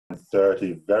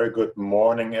9:30. Very good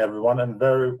morning, everyone, and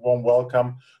very warm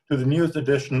welcome to the newest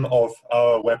edition of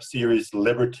our web series,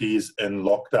 Liberties in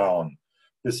Lockdown.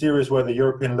 The series where the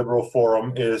European Liberal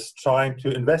Forum is trying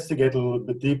to investigate a little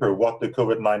bit deeper what the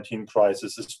COVID-19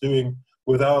 crisis is doing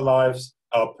with our lives,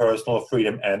 our personal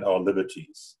freedom, and our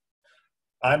liberties.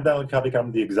 I'm Daniel Kadik,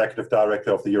 I'm the Executive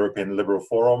Director of the European Liberal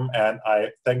Forum, and I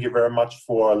thank you very much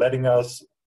for letting us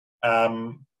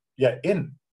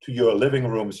in to your living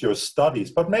rooms, your studies,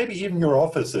 but maybe even your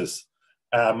offices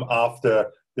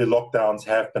after the lockdowns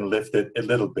have been lifted a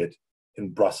little bit in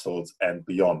Brussels and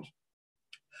beyond.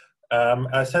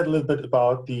 I said a little bit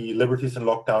about the Liberties in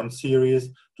Lockdown series.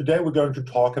 Today we're going to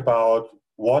talk about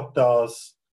what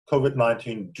does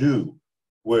COVID-19 do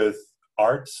with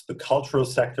arts, the cultural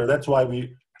sector. That's why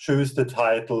we choose the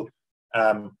title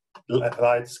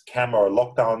Lights, Camera,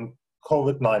 Lockdown,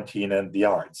 COVID-19 and the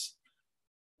Arts.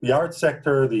 The arts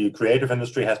sector, the creative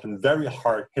industry has been very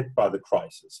hard hit by the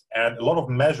crisis, and a lot of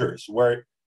measures were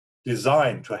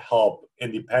designed to help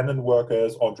independent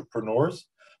workers, entrepreneurs,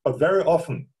 but very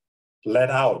often let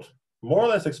out, more or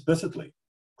less explicitly,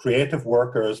 creative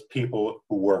workers, people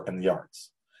who work in the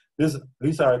arts.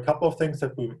 These are a couple of things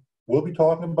that we will be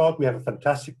talking about. We have a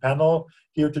fantastic panel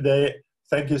here today.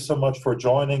 Thank you so much for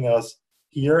joining us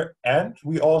here. And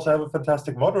we also have a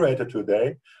fantastic moderator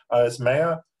today, Iris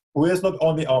Meyer, who is not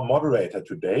only our moderator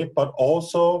today, but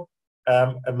also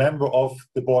a member of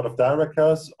the board of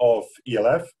directors of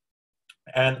ELF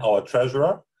and our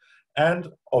treasurer. And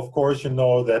of course, you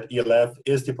know that ELF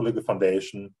is the political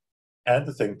foundation and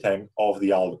the think tank of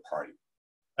the ALDE party.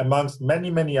 Amongst many,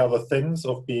 many other things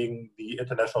of being the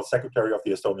international secretary of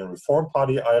the Estonian Reform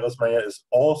Party, Iris Meyer is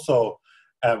also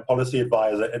a policy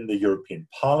advisor in the European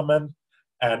Parliament.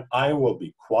 And I will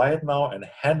be quiet now and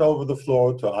hand over the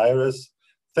floor to Iris.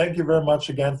 Thank you very much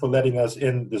again for letting us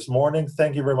in this morning.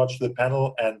 Thank you very much to the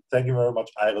panel, and thank you very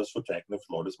much, Iris, for taking the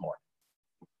floor this morning.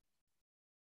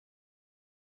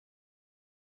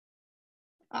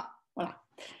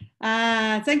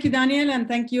 Thank you, Daniel, and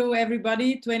thank you,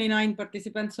 everybody. 29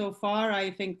 participants so far.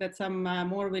 I think that some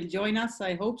more will join us.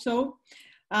 I hope so.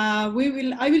 I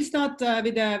will start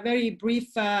with a very brief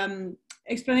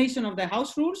explanation of the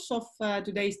house rules of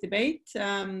today's debate.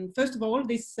 First of all,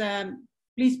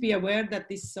 please be aware that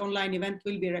this online event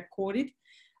will be recorded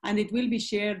and it will be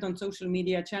shared on social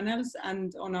media channels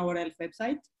and on our ELF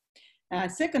website.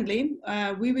 Secondly,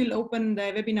 we will open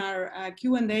the webinar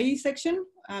Q&A section,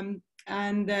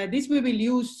 and this we will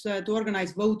use to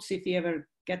organize votes if we ever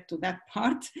get to that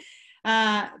part,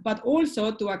 but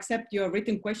also to accept your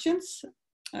written questions.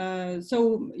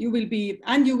 So you will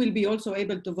be also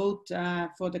able to vote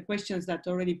for the questions that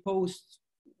already posed,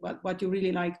 what you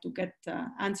really like to get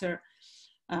answer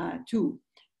to.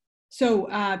 So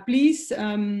please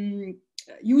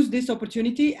use this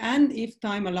opportunity, and if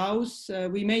time allows,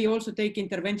 we may also take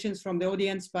interventions from the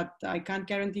audience, but I can't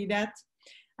guarantee that.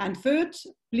 And third,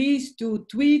 please do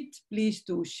tweet, please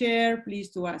do share, please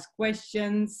do ask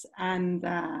questions, and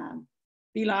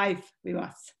be live with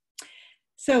us.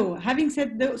 So having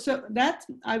said that,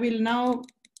 I will now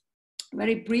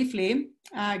very briefly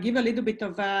give a little bit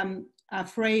of a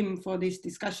frame for this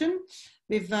discussion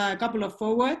with a couple of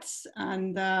forwards,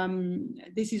 and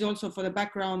this is also for the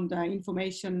background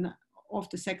information of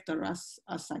the sector as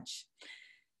such.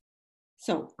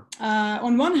 So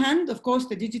on one hand, of course,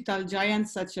 the digital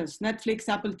giants such as Netflix,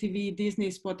 Apple TV, Disney,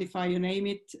 Spotify, you name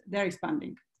it, they're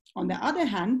expanding. On the other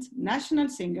hand, national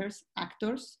singers,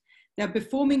 actors, they're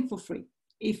performing for free,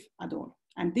 if at all.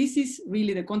 And this is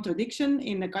really the contradiction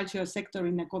in the cultural sector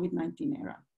in the COVID-19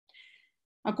 era.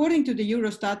 According to the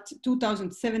Eurostat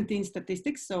 2017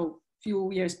 statistics, so a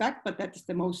few years back, but that is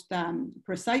the most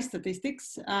precise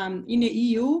statistics, in the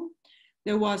EU,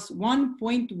 there was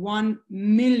 1.1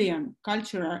 million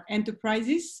cultural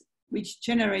enterprises, which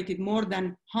generated more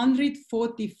than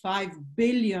 145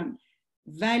 billion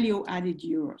value-added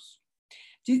euros.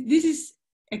 This is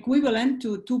equivalent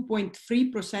to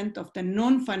 2.3% of the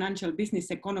non-financial business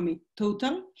economy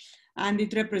total, and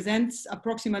it represents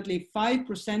approximately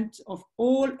 5% of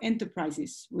all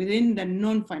enterprises within the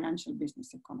non-financial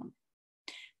business economy.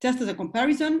 Just as a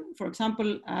comparison, for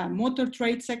example, motor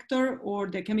trade sector or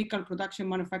the chemical production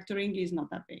manufacturing is not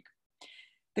that big.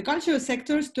 The cultural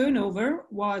sector's turnover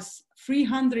was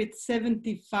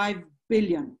 375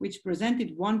 billion, which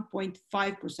presented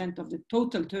 1.5% of the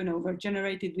total turnover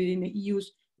generated within the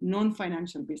EU's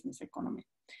non-financial business economy.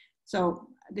 So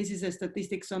this is the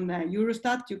statistics on the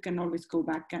Eurostat. You can always go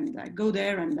back and go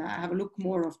there and have a look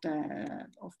more of the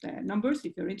numbers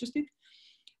if you're interested.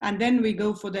 And then we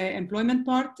go for the employment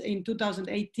part. In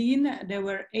 2018, there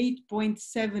were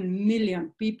 8.7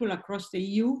 million people across the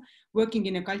EU working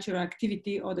in a cultural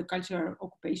activity or the cultural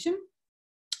occupation.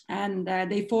 And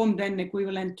they form then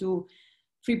equivalent to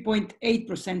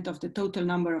 3.8% of the total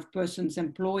number of persons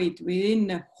employed within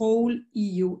the whole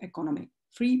EU economy.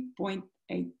 3.8%,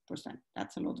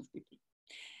 that's a lot of people.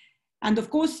 And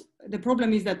of course, the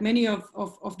problem is that many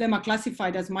of them are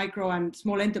classified as micro and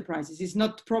small enterprises. It's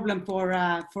not a problem for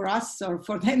us or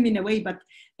for them in a way, but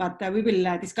we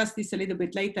will discuss this a little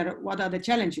bit later. What are the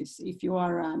challenges if you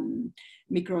are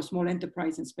micro or small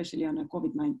enterprise, especially on a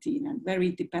COVID-19, and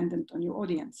very dependent on your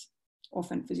audience,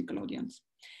 often physical audience.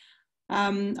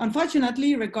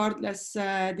 Unfortunately, regardless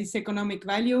this economic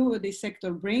value this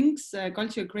sector brings,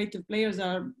 cultural creative players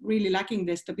are really lacking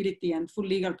the stability and full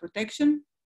legal protection.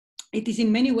 It is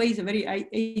in many ways a very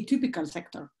atypical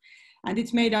sector, and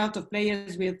it's made out of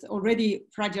players with already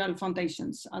fragile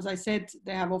foundations. As I said,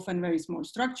 they have often very small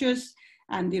structures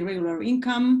and irregular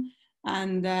income,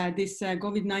 and this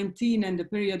COVID-19 and the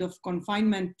period of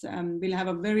confinement will have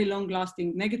a very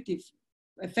long-lasting negative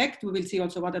effect. We will see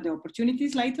also what are the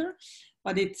opportunities later,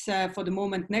 but it's for the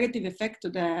moment negative effect to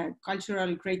the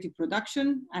cultural creative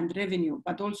production and revenue,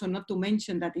 but also not to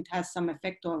mention that it has some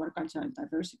effect to our cultural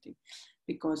diversity,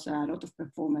 because a lot of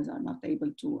performers are not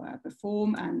able to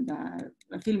perform, and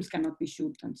films cannot be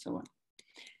shot and so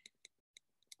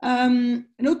on.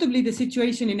 Notably, the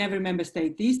situation in every member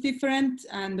state is different,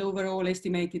 and overall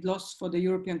estimated loss for the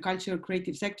European cultural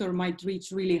creative sector might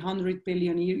reach really 100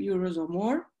 billion euros or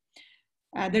more.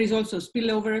 There is also a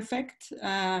spillover effect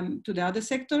to the other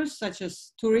sectors, such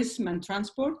as tourism and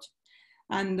transport.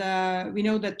 And we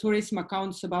know that tourism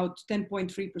accounts about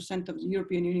 10.3% of the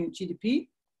European Union GDP,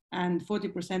 and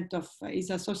 40% is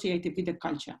associated with the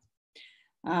culture.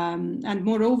 And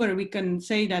moreover, we can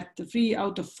say that 3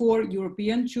 out of 4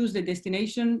 Europeans choose the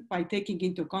destination by taking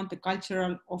into account the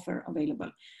cultural offer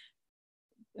available.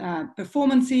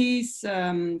 Performances,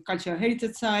 cultural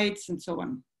heritage sites, and so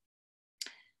on.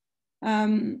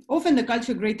 Often the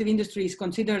cultural creative industry is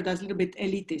considered as a little bit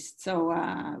elitist. So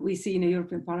we see in the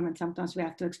European Parliament, sometimes we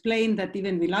have to explain that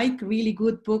even we like really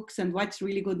good books and watch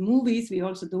really good movies, we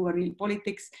also do a real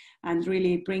politics and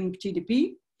really bring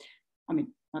GDP. I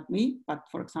mean, not me, but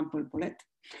for example, Paulette,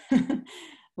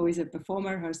 who is a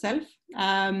performer herself.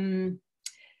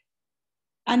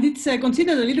 And it's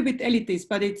considered a little bit elitist,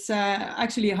 but it's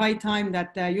actually high time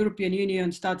that the European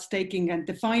Union starts taking and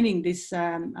defining this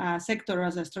sector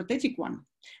as a strategic one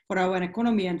for our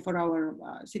economy and for our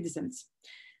citizens.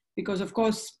 Because of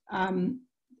course,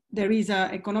 there is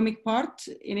an economic part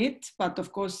in it, but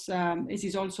of course, this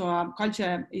is also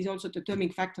culture is also a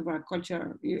determining factor for our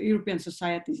culture, European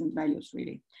societies and values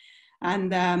really.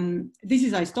 And this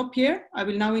is, I stop here. I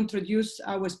will now introduce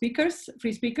our speakers,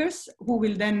 3 speakers, who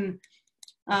will then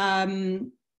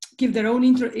give their own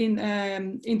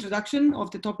introduction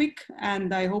of the topic,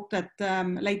 and I hope that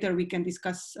later we can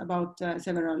discuss about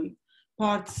several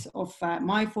parts of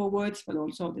my forewords, but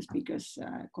also the speakers'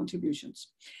 contributions.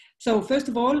 So first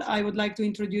of all, I would like to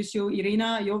introduce you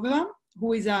Irina Joveva,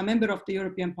 who is a member of the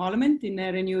European Parliament in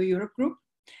the Renew Europe group.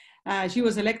 She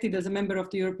was elected as a member of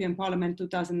the European Parliament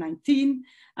 2019,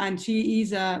 and she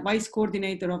is a vice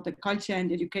coordinator of the Culture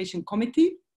and Education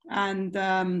Committee. And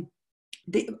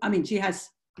I mean, she has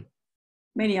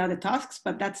many other tasks,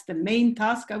 but that's the main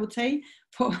task, I would say,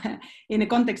 for in the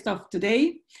context of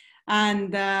today.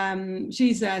 And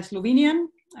she's a Slovenian,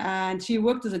 and she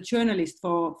worked as a journalist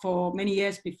for many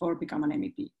years before becoming an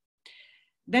MEP.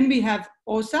 Then we have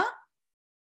Osa.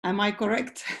 Am I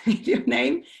correct with your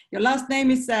name? Your last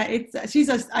name is, she's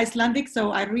Icelandic,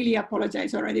 so I really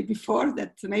apologize already before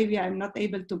that maybe I'm not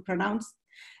able to pronounce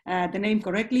the name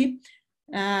correctly.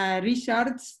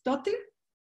 Richardsdottir?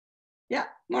 Yeah,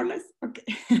 more or less, okay.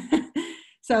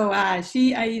 So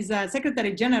she is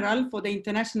Secretary General for the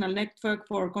International Network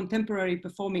for Contemporary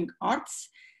Performing Arts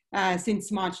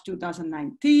since March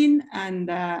 2019, and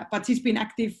but she's been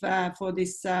active for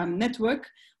this network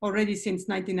already since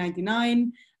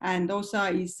 1999, and also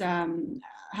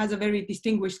has a very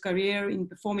distinguished career in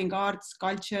performing arts,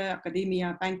 culture,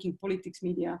 academia, banking, politics,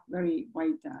 media, very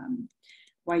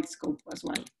wide scope as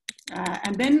well.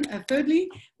 And then thirdly,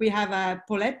 we have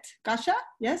Paulette Kasha,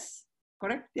 yes,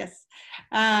 correct, yes.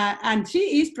 And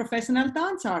she is professional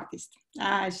dance artist.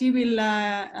 She will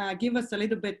give us a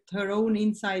little bit her own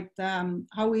insight,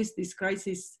 how is this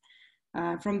crisis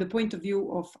from the point of view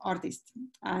of artists.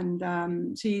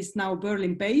 And she is now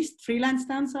Berlin-based freelance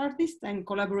dance artist and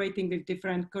collaborating with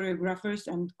different choreographers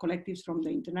and collectives from the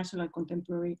international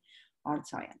contemporary art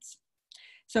science.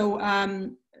 So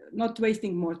not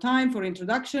wasting more time for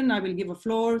introduction, I will give a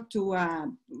floor to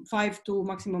 5 to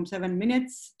maximum 7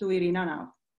 minutes to Irina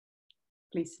now.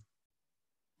 Please.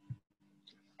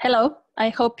 Hello, I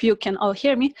hope you can all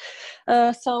hear me.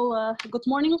 Good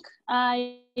morning.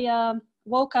 I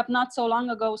woke up not so long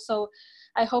ago, so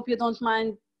I hope you don't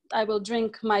mind. I will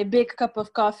drink my big cup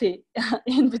of coffee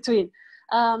in between.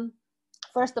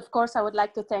 First, of course, I would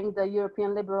like to thank the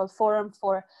European Liberal Forum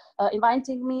for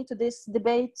inviting me to this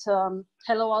debate.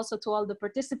 Hello also to all the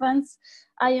participants.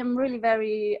 I am really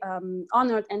very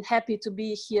honored and happy to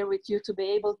be here with you, to be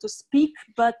able to speak,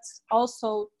 but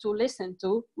also to listen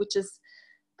to, which is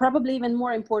probably even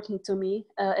more important to me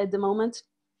at the moment,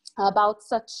 about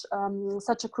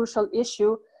such a crucial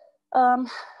issue,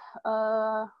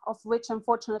 of which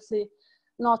unfortunately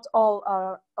not all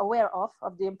are aware of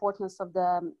the importance of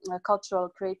the cultural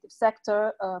creative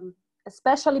sector,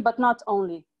 especially, but not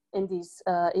only in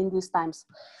these times.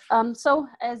 So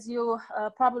as you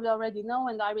probably already know,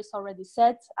 and Iris already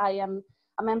said, I am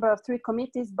a member of 3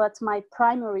 committees, but my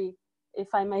primary, if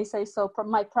I may say so,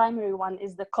 my primary one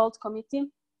is the Cult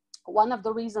Committee. One of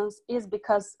the reasons is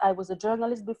because I was a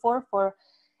journalist before for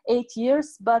 8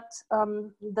 years, but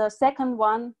the second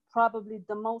one, probably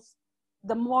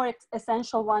the more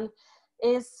essential one,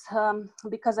 is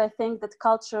because I think that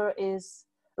culture is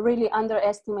really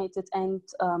underestimated and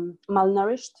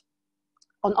malnourished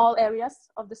on all areas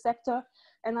of the sector.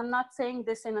 And I'm not saying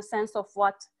this in a sense of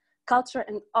what culture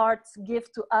and arts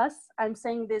give to us. I'm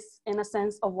saying this in a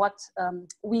sense of what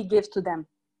we give to them.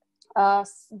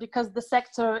 Because the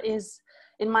sector is,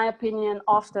 in my opinion,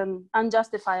 often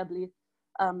unjustifiably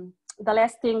the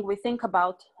last thing we think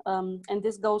about. And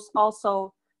this goes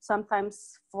also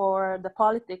sometimes for the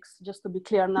politics, just to be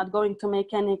clear. I'm not going to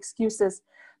make any excuses,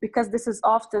 because this is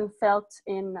often felt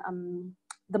in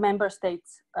the member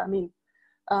states. I mean,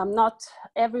 not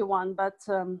everyone, but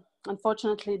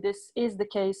unfortunately this is the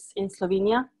case in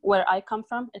Slovenia, where I come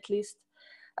from, at least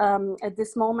at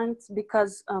this moment,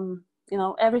 because you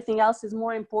know, everything else is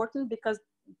more important, because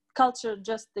culture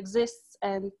just exists,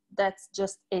 and that's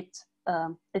just it.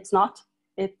 It's not,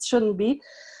 it shouldn't be.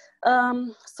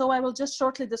 So I will just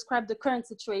shortly describe the current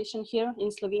situation here in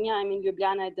Slovenia. I'm in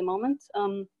Ljubljana at the moment,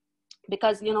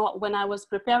 because, you know, when I was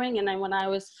preparing and when I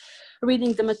was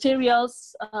reading the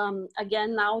materials,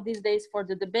 again, now these days for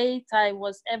the debate,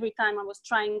 every time I was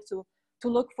trying to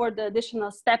look for the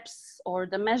additional steps or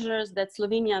the measures that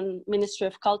Slovenian Ministry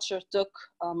of Culture took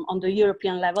on the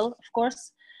European level, of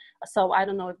course. So I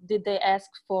don't know, did they ask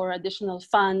for additional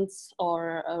funds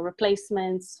or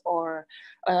replacements, or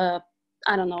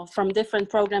I don't know, from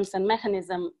different programs and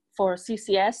mechanisms for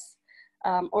CCS,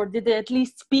 or did they at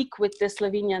least speak with the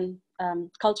Slovenian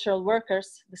cultural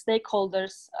workers, the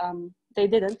stakeholders? They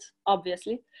didn't,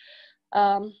 obviously.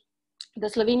 The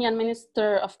Slovenian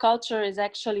Minister of Culture is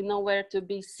actually nowhere to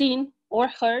be seen or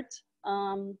heard,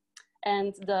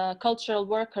 and the cultural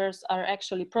workers are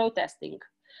actually protesting.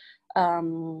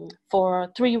 For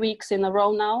 3 weeks in a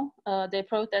row now. They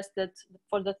protested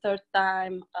for the 3rd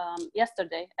time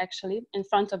yesterday, actually, in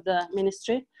front of the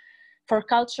Ministry for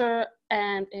Culture.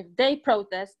 And if they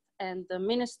protest and the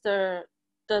minister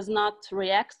does not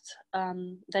react,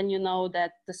 then you know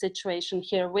that the situation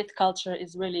here with culture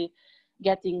is really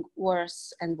getting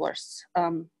worse and worse,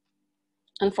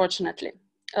 unfortunately.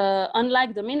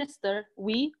 Unlike the minister,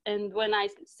 we, and when I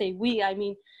say we, I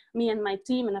mean me and my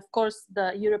team, and of course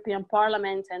the European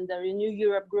Parliament and the Renew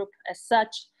Europe group as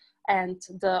such, and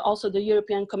also the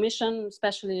European Commission,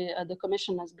 especially the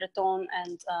commissioners Breton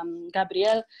and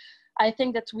Gabriel. I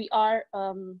think that we are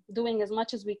doing as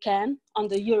much as we can on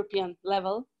the European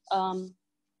level.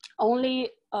 Only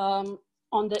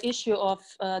on the issue of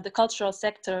the cultural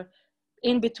sector,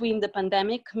 in between the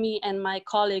pandemic, me and my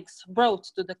colleagues wrote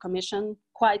to the Commission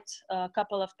quite a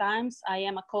couple of times. I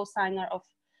am a co-signer of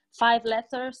 5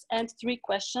 letters and 3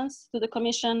 questions to the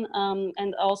Commission,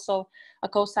 and also a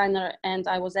co-signer, and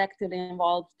I was actively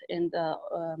involved in the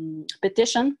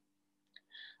petition.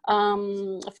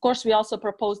 Of course, we also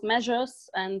proposed measures,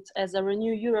 and as a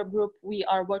Renew Europe group, we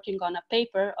are working on a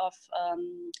paper of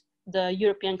the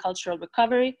European cultural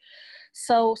recovery.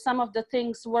 So some of the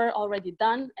things were already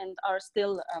done and are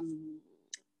still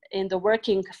in the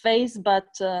working phase, but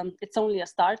it's only a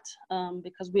start,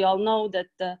 because we all know that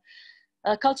the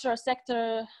cultural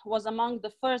sector was among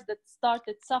the first that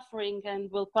started suffering and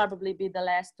will probably be the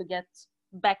last to get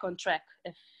back on track,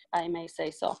 if I may say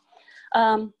so.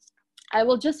 I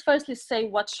will just firstly say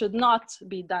what should not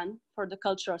be done for the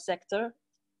cultural sector.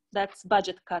 That's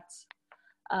budget cuts.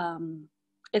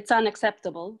 It's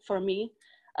unacceptable for me.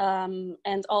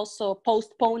 And also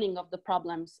postponing of the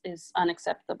problems is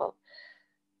unacceptable.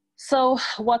 So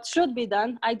what should be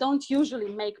done? I don't usually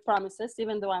make promises,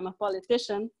 even though I'm a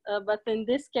politician, but in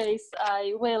this case,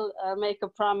 I will make a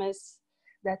promise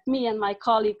that me and my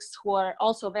colleagues who are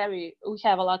also I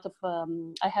have a lot of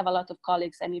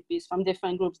colleagues, MEPs from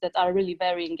different groups that are really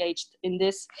very engaged in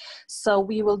this. So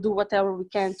we will do whatever we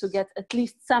can to get at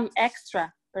least some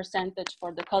extra percentage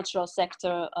for the cultural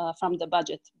sector from the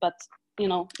budget, but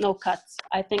no cuts.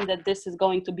 I think that this is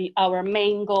going to be our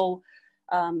main goal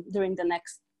during the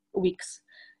next weeks,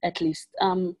 at least.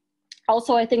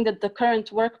 Also, I think that the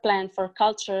current work plan for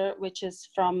culture, which is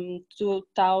from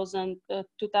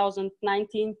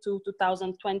 2019 to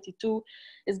 2022,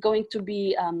 is going to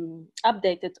be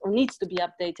updated, or needs to be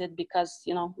updated, because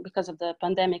of the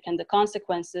pandemic and the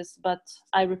consequences. But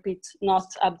I repeat, not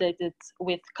updated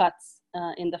with cuts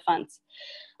in the funds.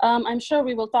 I'm sure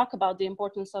we will talk about the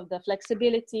importance of the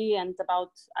flexibility and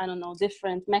about,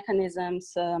 different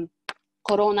mechanisms.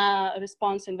 Corona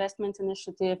Response Investment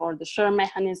Initiative, or the SURE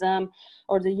mechanism,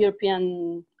 or the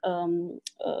European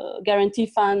Guarantee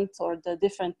Fund, or the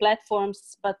different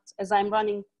platforms. But as I'm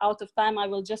running out of time, I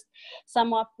will just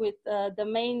sum up with the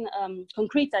main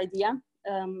concrete idea,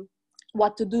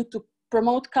 what to do to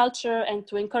promote culture and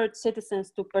to encourage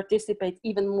citizens to participate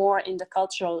even more in the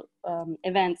cultural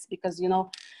events, because we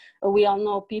all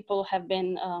know people have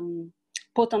been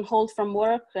put on hold from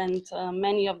work, and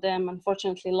many of them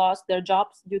unfortunately lost their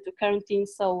jobs due to quarantine.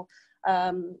 So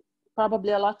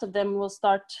probably a lot of them will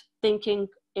start thinking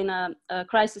in a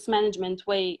crisis management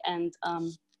way, and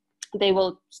they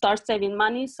will start saving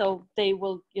money, so they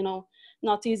will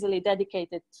not easily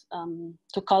dedicate it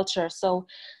to culture. So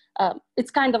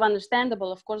it's kind of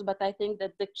understandable, of course, but I think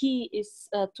that the key is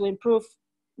to improve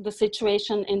the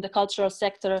situation in the cultural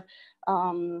sector.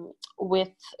 We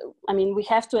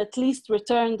have to at least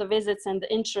return the visits and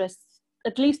the interests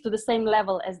at least to the same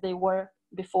level as they were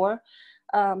before.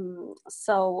 I know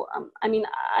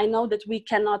that we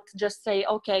cannot just say,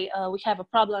 okay, we have a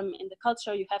problem in the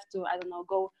culture, you have to,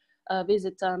 go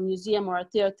visit a museum or a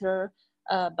theater,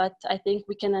 but I think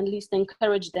we can at least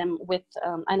encourage them with,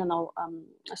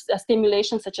 a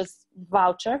stimulation such as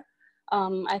voucher.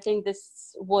 I think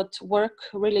this would work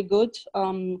really good.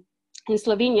 In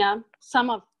Slovenia,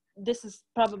 this is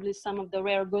probably some of the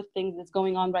rare good things that's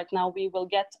going on right now. We will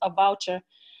get a voucher.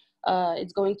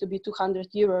 It's going to be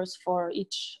 200 euros for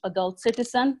each adult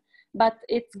citizen, but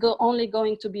it's only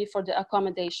going to be for the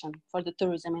accommodation, for the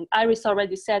tourism. And Iris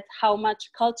already said how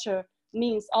much culture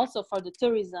means also for the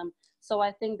tourism. So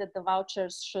I think that the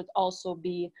vouchers should also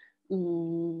be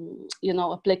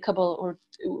applicable, or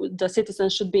the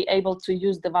citizens should be able to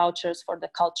use the vouchers for the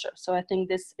culture. So I think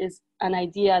this is an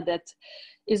idea that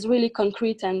is really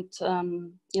concrete, and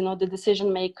the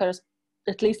decision makers,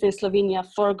 at least in Slovenia,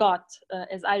 forgot,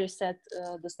 as Iris said,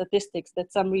 the statistics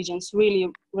that some regions really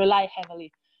rely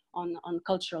heavily on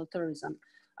cultural tourism.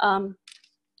 I'm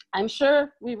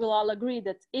sure we will all agree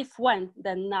that if when,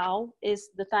 then now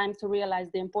is the time to realize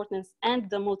the importance and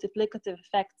the multiplicative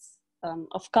effects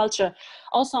of culture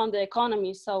also on the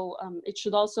economy. So it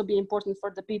should also be important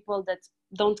for the people that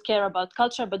don't care about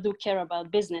culture but do care about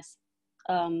business.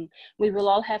 We will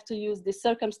all have to use these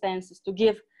circumstances to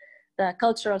give the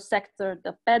cultural sector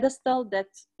the pedestal that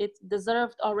it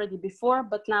deserved already before,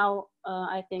 but now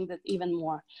I think that even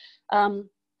more.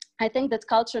 I think that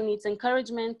culture needs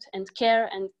encouragement and care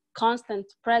and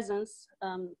constant presence,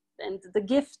 and the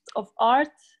gift of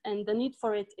art and the need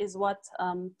for it is what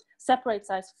separates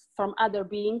us from other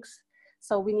beings.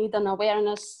 So we need an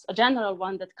awareness, a general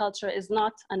one, that culture is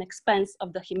not an expense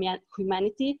of the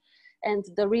humanity. And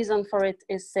the reason for it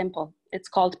is simple. It's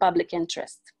called public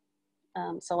interest.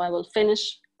 So I will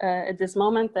finish at this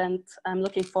moment, and I'm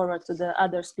looking forward to the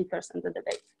other speakers in the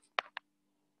debate.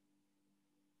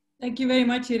 Thank you very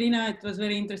much, Irina. It was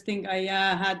very interesting.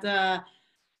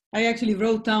 I actually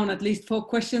wrote down at least 4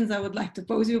 questions I would like to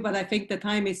pose you, but I think the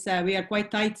time is, we are quite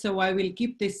tight, so I will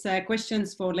keep these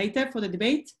questions for later for the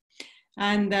debate.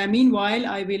 And meanwhile,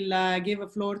 I will give a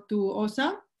floor to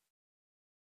Osa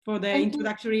for the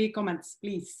introductory comments,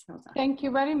 please. Osa. Thank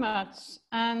you very much.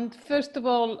 And first of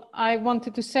all, I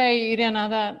wanted to say, Irina,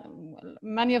 that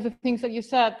many of the things that you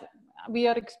said, we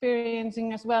are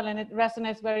experiencing as well, and it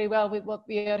resonates very well with what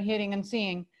we are hearing and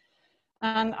seeing.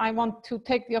 And I want to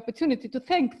take the opportunity to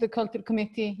thank the Culture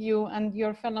Committee, you and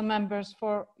your fellow members,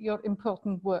 for your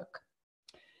important work.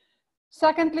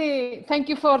 Secondly, thank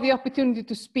you for the opportunity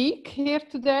to speak here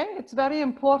today. It's very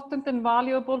important and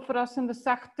valuable for us in the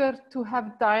sector to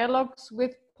have dialogues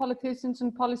with politicians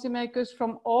and policymakers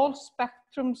from all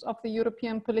spectrums of the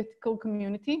European political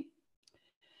community.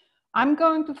 I'm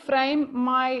going to frame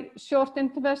my short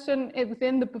intervention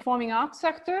within the performing arts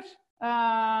sector,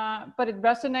 but it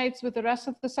resonates with the rest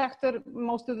of the sector,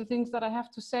 most of the things that I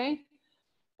have to say.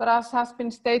 But as has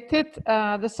been stated,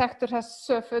 the sector has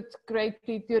suffered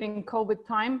greatly during COVID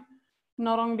time,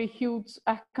 not only huge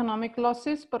economic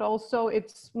losses, but also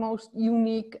its most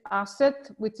unique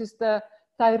asset, which is the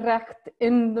direct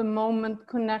in the moment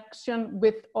connection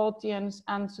with audience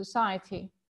and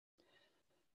society.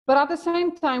 But at the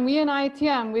same time, we in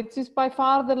IETM, which is by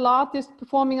far the largest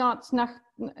performing arts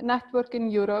network in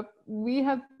Europe, we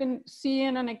have been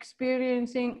seeing and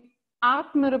experiencing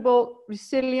admirable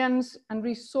resilience and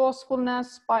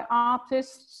resourcefulness by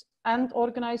artists and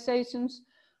organizations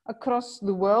across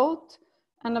the world,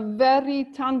 and a very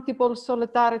tangible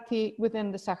solidarity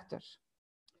within the sector.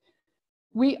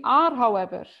 We are,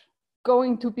 however,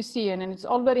 going to be seeing, and it's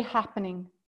already happening,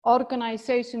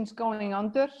 organizations going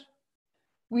under.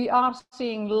 We are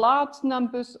seeing large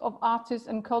numbers of artists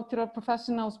and cultural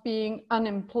professionals being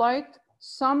unemployed,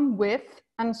 some with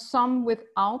and some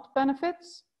without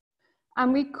benefits.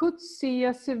 And we could see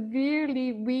a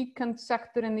severely weakened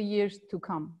sector in the years to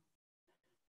come,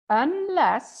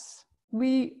 unless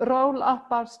we roll up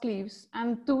our sleeves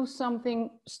and do something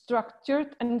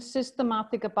structured and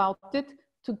systematic about it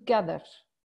together.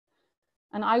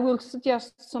 And I will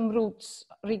suggest some routes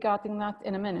regarding that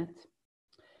in a minute.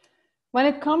 When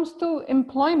it comes to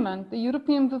employment, the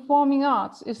European performing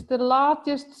arts is the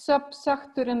largest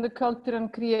subsector in the culture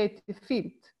and creative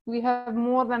field. We have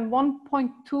more than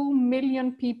 1.2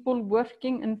 million people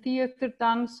working in theater,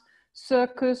 dance,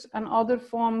 circus, and other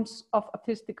forms of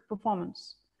artistic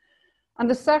performance. And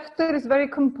the sector is very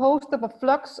composed of a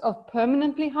flux of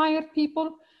permanently hired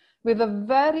people with a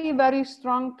very, very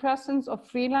strong presence of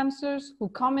freelancers who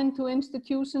come into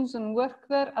institutions and work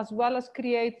there, as well as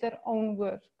create their own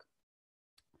work.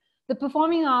 The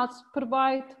performing arts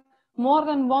provide more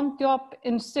than one job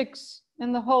in 6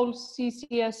 in the whole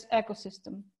CCS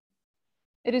ecosystem.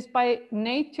 It is by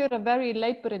nature a very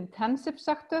labor-intensive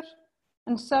sector,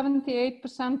 and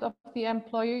 78% of the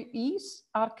employees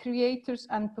are creators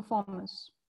and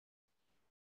performers.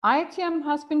 IETM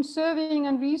has been surveying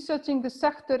and researching the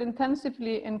sector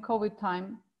intensively in COVID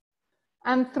time.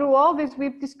 And through all this,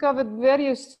 we've discovered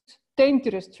various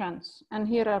dangerous trends, and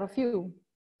here are a few.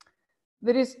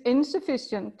 There is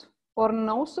insufficient or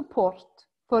no support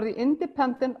for the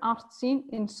independent art scene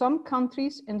in some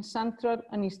countries in Central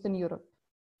and Eastern Europe.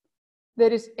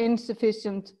 There is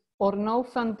insufficient or no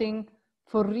funding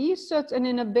for research and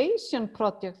innovation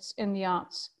projects in the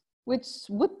arts, which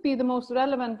would be the most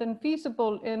relevant and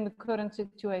feasible in the current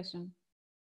situation.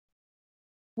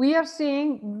 We are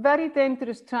seeing very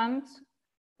dangerous trends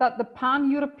that the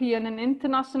pan-European and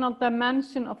international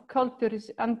dimension of culture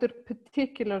is under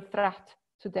particular threat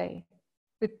today,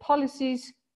 with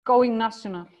policies going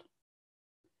national.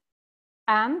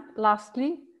 And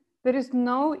lastly, there is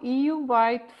no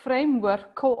EU-wide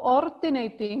framework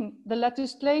coordinating the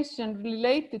legislation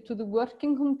related to the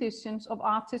working conditions of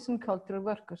artists and cultural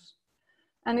workers.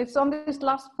 And it's on this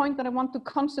last point that I want to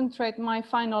concentrate my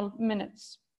final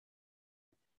minutes.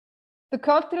 The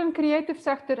cultural and creative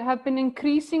sector have been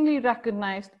increasingly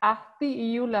recognized at the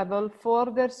EU level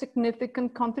for their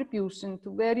significant contribution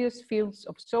to various fields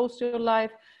of social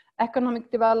life,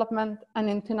 economic development, and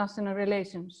international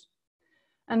relations.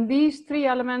 And these 3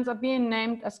 elements are being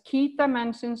named as key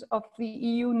dimensions of the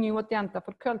EU new agenda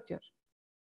for culture.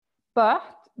 But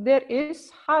there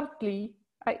is hardly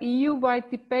an EU-wide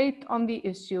debate on the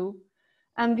issue,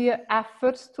 and the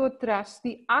efforts to address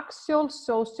the actual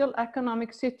social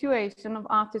economic situation of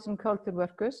artists and culture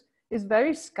workers is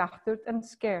very scattered and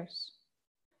scarce.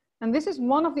 And this is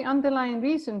one of the underlying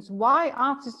reasons why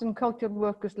artists and culture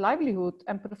workers' livelihood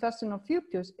and professional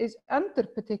futures is under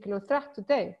particular threat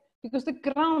today, because the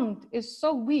ground is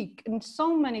so weak in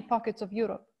so many pockets of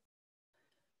Europe.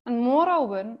 And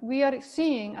moreover, we are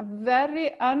seeing a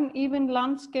very uneven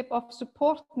landscape of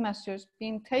support measures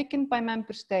being taken by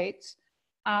member states,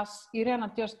 as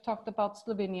Irena just talked about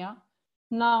Slovenia,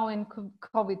 now in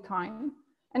COVID time.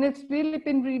 And it's really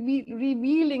been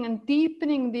revealing and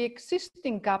deepening the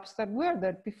existing gaps that were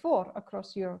there before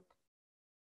across Europe.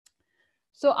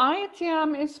 So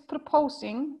IETM is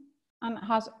proposing, and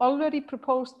has already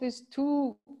proposed this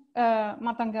to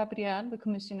Madame Gabriel, the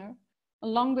Commissioner,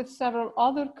 along with several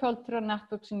other cultural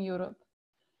networks in Europe,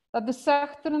 that the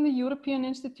sector and the European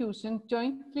institutions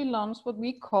jointly launch what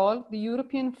we call the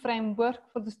European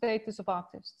Framework for the Status of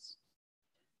Artists.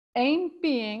 Aim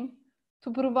being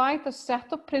to provide a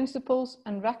set of principles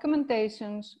and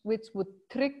recommendations which would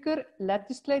trigger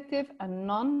legislative and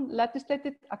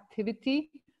non-legislative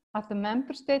activity at the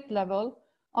member state level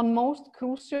on most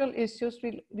crucial issues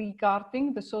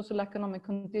regarding the social economic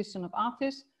condition of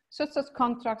artists, such as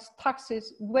contracts,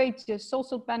 taxes, wages,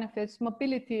 social benefits,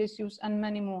 mobility issues, and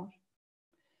many more.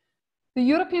 The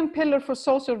European Pillar for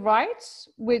Social Rights,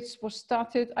 which was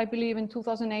started, I believe, in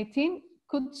 2018,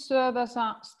 could serve as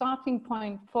a starting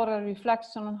point for a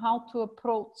reflection on how to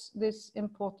approach this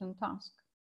important task.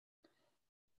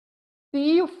 The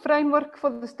EU framework for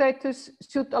the status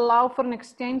should allow for an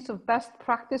exchange of best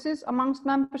practices amongst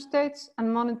member states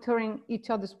and monitoring each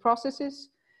other's processes.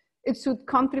 It should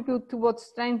contribute towards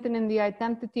strengthening the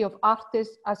identity of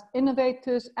artists as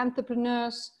innovators,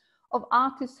 entrepreneurs, of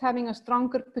artists having a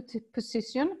stronger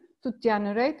position to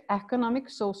generate economic,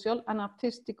 social, and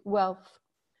artistic wealth.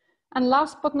 And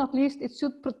last but not least, it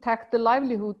should protect the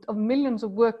livelihood of millions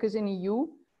of workers in the EU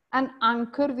and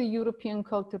anchor the European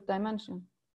culture dimension.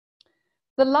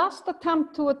 The last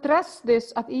attempt to address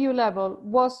this at EU level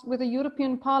was with a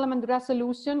European Parliament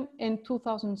resolution in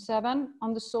 2007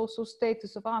 on the social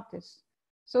status of artists.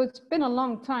 So it's been a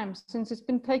long time since it's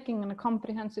been taken in a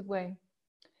comprehensive way.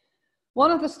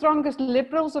 One of the strongest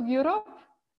liberals of Europe,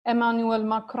 Emmanuel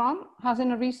Macron, has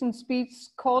in a recent speech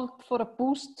called for a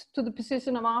boost to the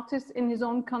position of artists in his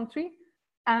own country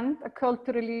and a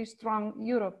culturally strong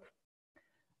Europe.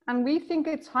 And we think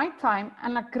it's high time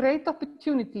and a great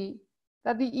opportunity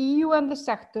that the EU and the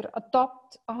sector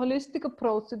adopt a holistic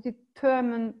approach to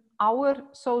determine our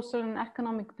social and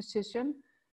economic position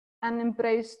and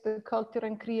embrace the culture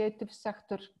and creative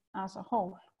sector as a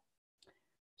whole.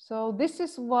 So this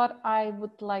is what I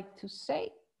would like to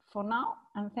say for now,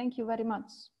 and thank you very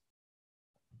much.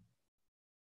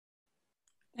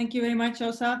 Thank you very much,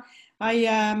 Osa.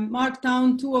 I marked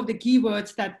down two of the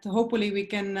keywords that hopefully we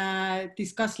can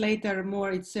discuss later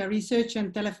more. It's research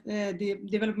and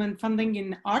development funding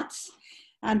in arts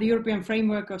and the European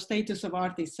framework of status of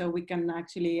artists. So we can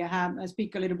actually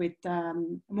speak a little bit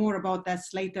more about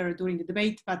this later during the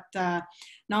debate. But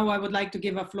now I would like to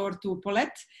give a floor to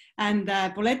Paulette. And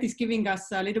Paulette is giving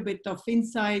us a little bit of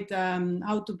insight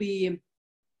how to be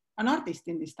an artist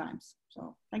in these times.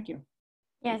 So thank you.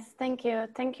 Yes, thank you.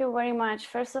 Thank you very much.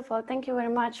 First of all, thank you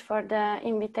very much for the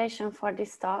invitation for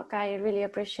this talk. I really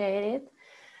appreciate it.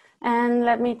 And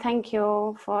let me thank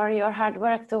you for your hard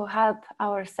work to help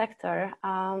our sector.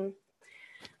 I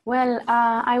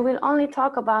will only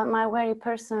talk about my very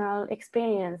personal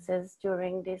experiences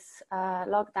during this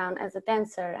lockdown as a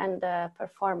dancer and a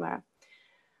performer.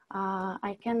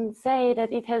 I can say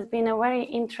that it has been a very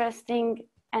interesting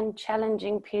and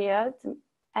challenging period,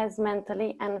 as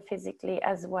mentally and physically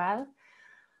as well.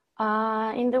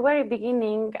 In the very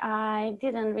beginning, I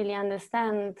didn't really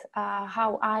understand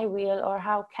how I will or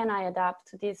how can I adapt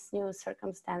to these new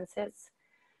circumstances.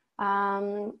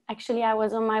 Actually, I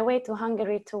was on my way to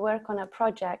Hungary to work on a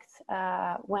project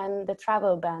when the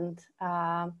travel ban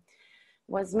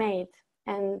was made.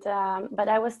 And, but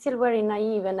I was still very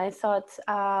naive and I thought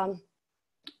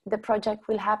the project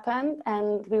will happen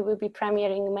and we will be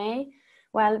premiering in May.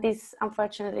 Well, this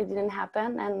unfortunately didn't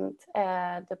happen and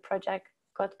the project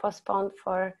got postponed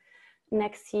for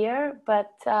next year.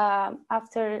 But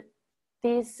after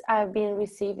this, I've been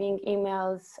receiving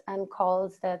emails and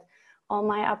calls that all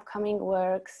my upcoming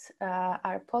works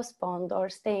are postponed or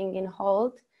staying in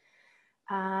hold.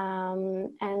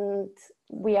 And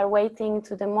we are waiting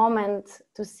to the moment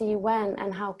to see when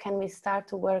and how can we start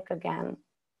to work again.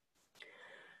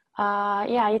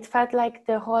 Yeah, it felt like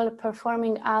the whole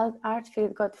performing art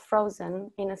field got frozen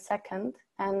in a second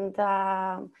and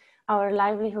our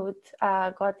livelihood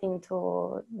got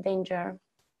into danger.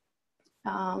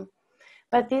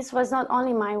 But this was not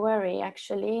only my worry,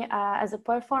 actually. As a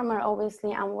performer,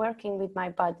 obviously, I'm working with my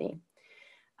body.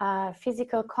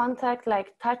 Physical contact,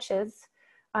 like touches,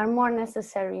 are more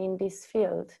necessary in this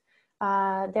field.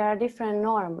 There are different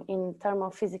norms in terms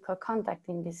of physical contact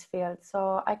in this field.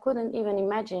 So I couldn't even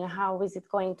imagine how is it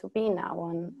going to be now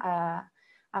on,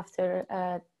 after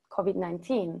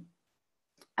COVID-19.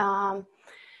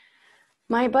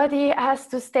 My body has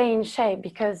to stay in shape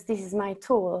because this is my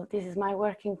tool, this is my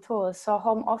working tool. So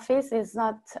home office is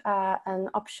not an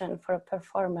option for a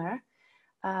performer.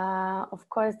 Of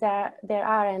course, there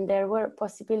are and there were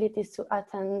possibilities to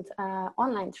attend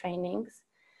online trainings.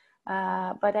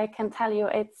 But I can tell you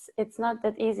it's not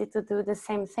that easy to do the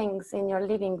same things in your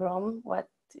living room, what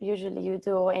usually you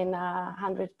do in a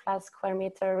 100+ square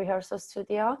meter rehearsal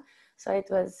studio. So it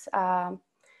was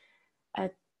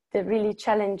the really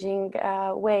challenging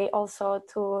way also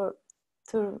to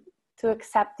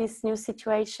accept this new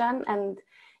situation and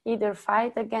either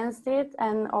fight against it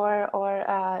and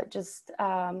or just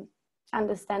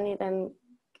understand it and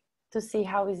to see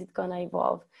how is it gonna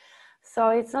evolve. So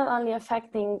it's not only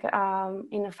affecting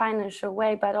in a financial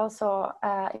way, but also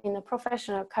in a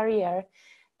professional career.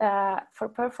 for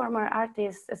performer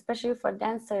artists, especially for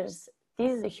dancers,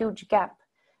 this is a huge gap.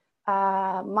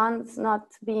 Months not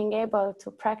being able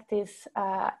to practice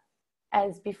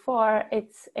as before,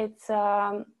 it's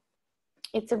a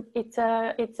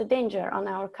danger on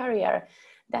our career.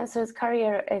 Dancer's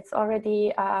career, it's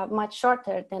already much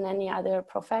shorter than any other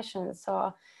profession.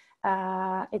 So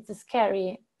it's a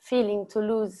scary feeling to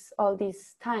lose all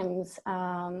these times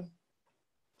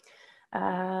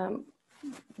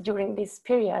during this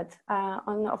period.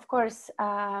 And of course,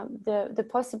 the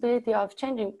possibility of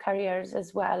changing careers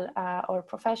as well, or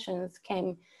professions,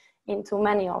 came into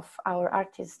many of our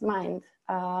artists' mind.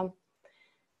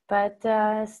 But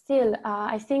still,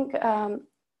 I think,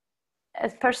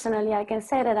 as personally, I can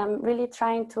say that I'm really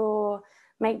trying to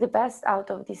make the best out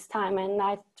of this time. And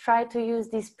I try to use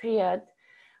this period,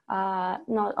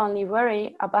 not only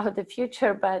worry about the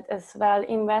future, but as well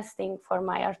investing for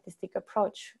my artistic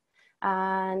approach.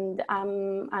 And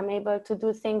I'm able to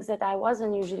do things that I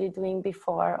wasn't usually doing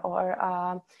before, or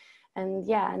and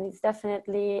yeah, and it's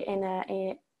definitely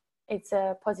it's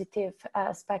a positive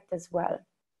aspect as well.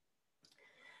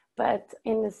 But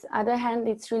in this other hand,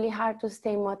 it's really hard to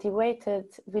stay motivated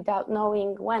without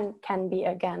knowing when can be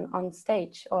again on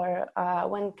stage, or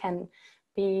when can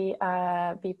be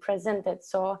presented.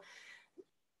 So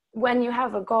when you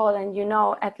have a goal and you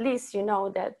know, at least you know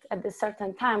that at a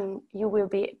certain time you will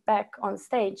be back on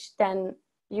stage, then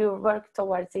you work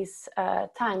towards this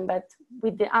time. But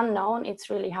with the unknown, it's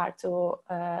really hard to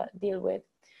deal with.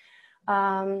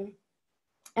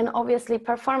 And obviously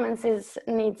performances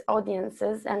need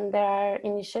audiences, and there are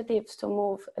initiatives to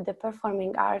move the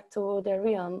performing art to the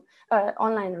realm,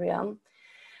 online realm.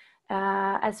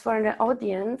 As for the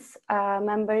audience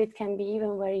member, it can be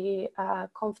even very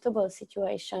comfortable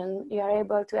situation. You are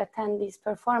able to attend these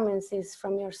performances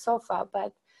from your sofa,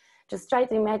 but just try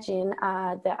to imagine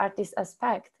the artist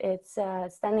aspect. It's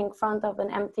standing in front of an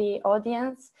empty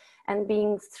audience and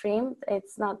being streamed.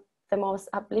 It's not the most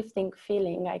uplifting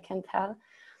feeling, I can tell.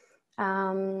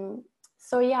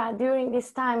 So yeah, during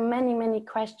this time, many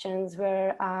questions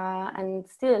were and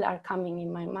still are coming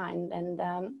in my mind, and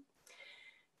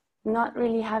not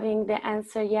really having the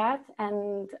answer yet.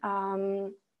 And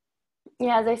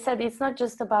yeah, as I said, it's not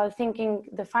just about thinking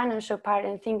the financial part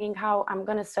and thinking how I'm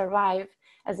going to survive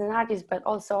as an artist, but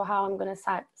also how I'm going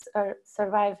to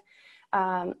survive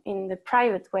in the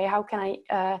private way. How can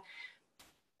I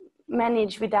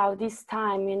manage without this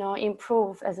time, you know,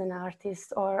 improve as an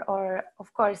artist, or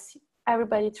of course,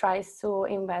 everybody tries to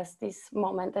invest this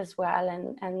moment as well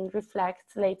and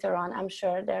reflect later on. I'm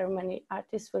sure there are many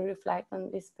artists who reflect on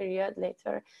this period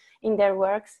later in their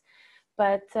works,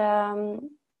 but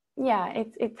yeah,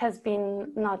 it has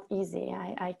been not easy.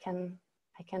 I can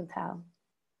tell.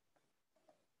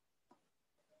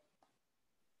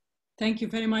 Thank you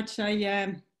very much.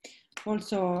 I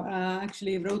also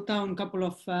actually wrote down a couple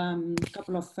of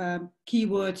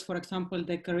keywords. For example,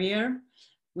 the career,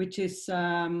 which is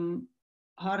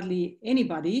hardly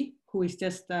anybody who is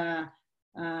just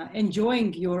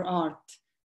enjoying your art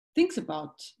thinks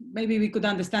about. Maybe we could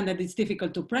understand that it's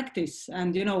difficult to practice.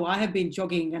 And, you know, I have been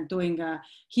jogging and doing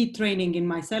heat training in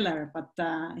my cellar, but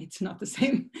it's not the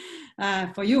same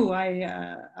for you.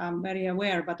 I'm very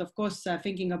aware. But of course,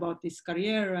 thinking about this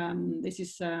career, this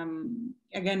is,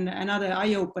 again, another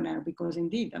eye-opener, because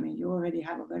indeed, I mean, you already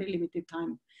have a very limited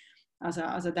time as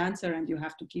a dancer, and you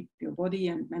have to keep your body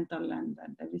and mental and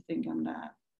everything and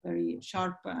very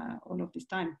sharp all of this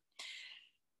time.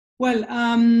 Well,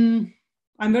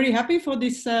 I'm very happy for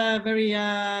this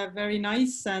very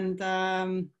nice and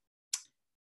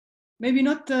maybe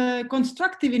not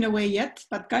constructive in a way yet,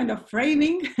 but kind of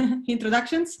framing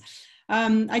introductions.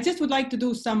 I just would like to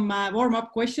do some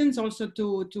warm-up questions also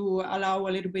to allow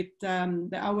a little bit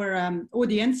our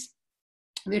audience,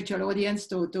 virtual audience,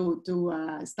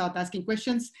 to start asking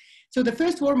questions. So the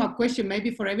first warm-up question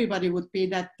maybe for everybody would be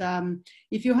that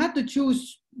if you had to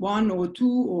choose one or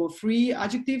two or three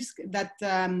adjectives that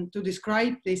to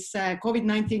describe this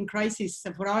COVID-19 crisis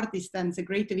for artists and the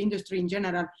creative industry in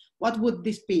general, what would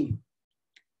this be?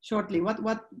 Shortly, what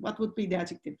would be the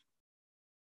adjective?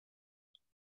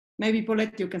 Maybe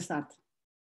Paulette, you can start.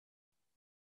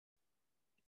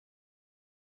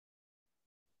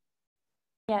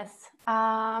 Yes,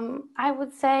 I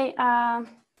would say,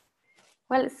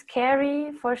 well,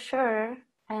 scary for sure,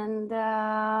 and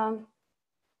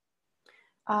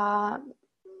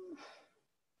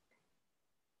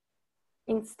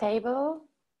unstable,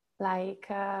 like,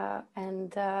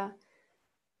 and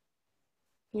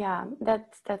yeah,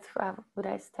 that's what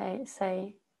I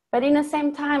say. But in the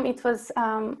same time, it was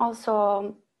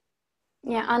also,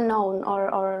 yeah, unknown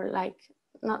or like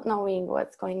not knowing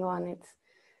what's going on.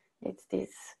 It's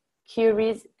this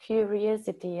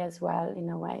curiosity as well, in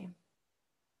a way.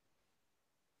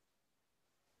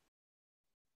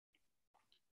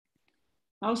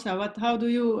 Elsa, how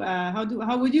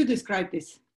would you describe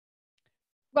this?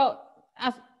 Well,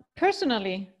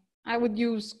 personally, I would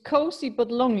use cozy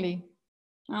but lonely.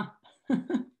 Ah.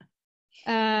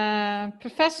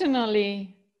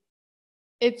 Professionally,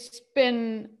 it's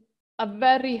been a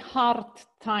very hard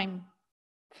time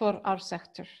for our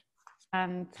sector,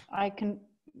 and I can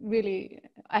really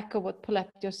echo what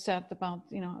Paulette just said about,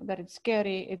 you know, that it's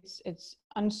scary, it's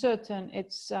uncertain,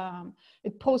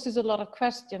 it poses a lot of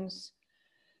questions.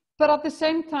 But at the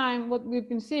same time, what we've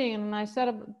been seeing, and I said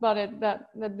about it, that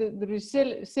the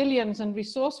resilience and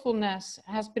resourcefulness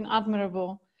has been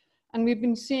admirable. And we've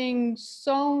been seeing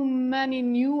so many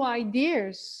new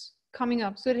ideas coming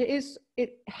up. So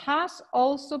it has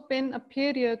also been a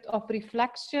period of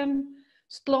reflection,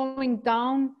 slowing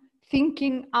down,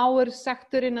 thinking our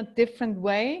sector in a different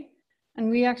way. And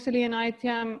we actually in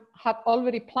ITM had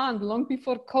already planned long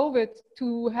before COVID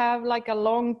to have like a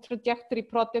long trajectory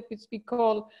project, which we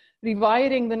call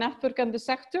Rewiring the Network and the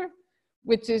Sector,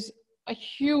 which is a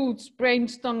huge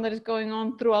brainstorm that is going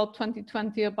on throughout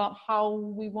 2020 about how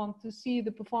we want to see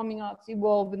the performing arts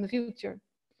evolve in the future.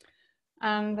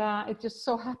 And it just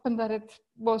so happened that it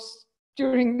was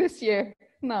during this year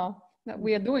now that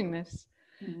we are doing this.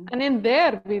 Mm-hmm. And in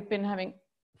there, we've been having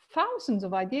thousands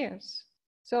of ideas.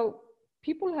 So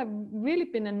people have really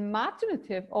been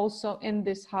imaginative also in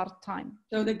this hard time.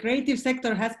 So the creative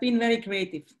sector has been very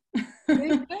creative.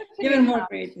 Even more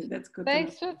creative, that's good. They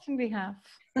certainly have.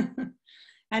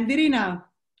 And Irina,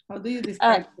 how do you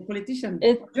describe the politician,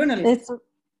 journalist?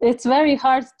 It's very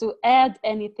hard to add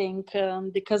anything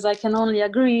because I can only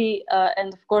agree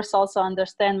and of course also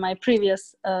understand my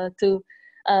previous two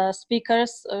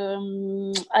speakers.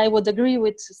 I would agree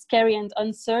with scary and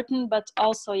uncertain, but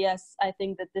also, yes, I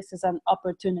think that this is an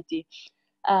opportunity.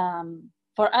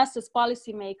 For us as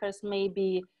policymakers,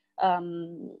 maybe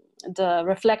the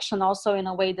reflection also in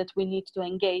a way that we need to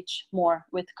engage more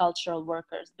with cultural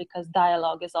workers, because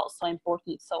dialogue is also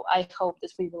important. So I hope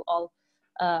that we will all,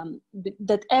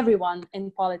 that everyone in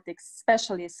politics,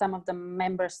 especially some of the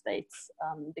member states,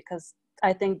 because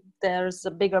I think there's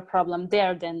a bigger problem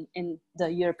there than in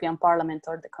the European Parliament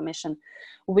or the Commission,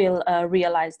 will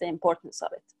realize the importance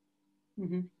of it.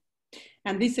 Mm-hmm.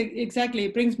 And this exactly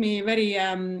brings me very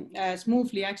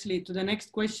smoothly actually to the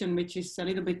next question, which is a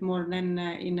little bit more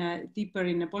than deeper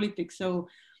in politics. So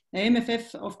the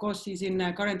MFF, of course, is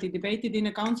currently debated in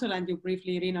the council, and you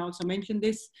briefly, Irina, also mentioned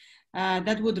this.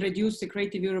 That would reduce the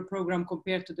Creative Europe program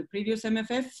compared to the previous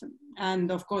MFF.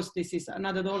 And of course, this is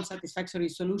not at all satisfactory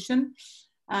solution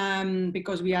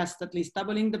because we asked at least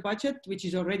doubling the budget, which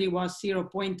is already was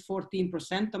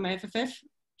 0.14% of MFF.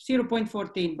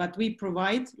 0.14, but we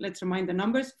provide, let's remind the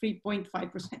numbers,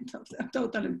 3.5% of the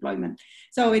total employment.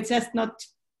 So it's just not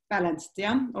balanced,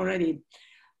 yeah, already.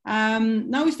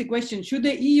 Now is the question, should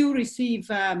the EU receive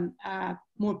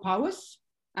more powers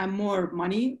and more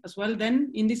money as well then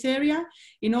in this area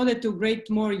in order to create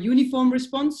more uniform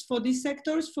response for these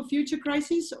sectors for future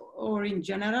crises, or in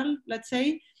general, let's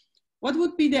say? What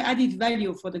would be the added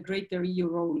value for the greater EU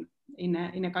role in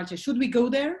a culture? Should we go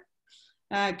there?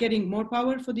 Getting more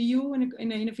power for the EU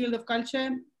in a field of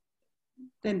culture,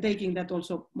 then taking that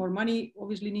also more money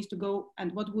obviously needs to go,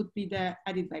 and what would be the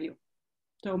added value?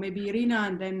 So maybe Irina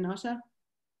and then Osa.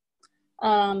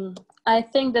 I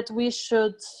think that we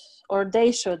should, or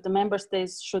they should, the member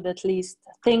states should at least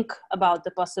think about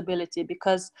the possibility,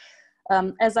 because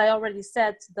as I already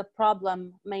said, the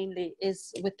problem mainly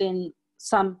is within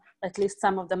at least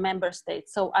some of the member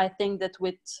states. So I think that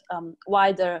with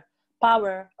wider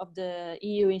power of the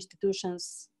EU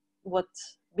institutions would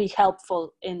be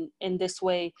helpful in this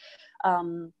way.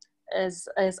 As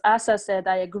Asa said,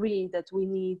 I agree that we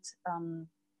need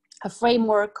a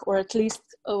framework, or at least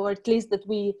that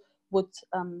we would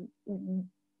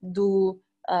do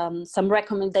some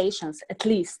recommendations, at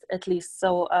least.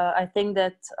 So I think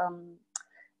that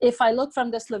if I look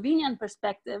from the Slovenian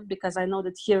perspective, because I know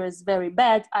that here is very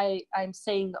bad, I'm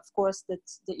saying, of course, that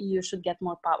the EU should get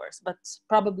more powers, but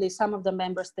probably some of the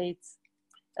member states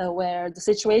where the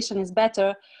situation is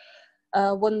better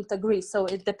wouldn't agree. So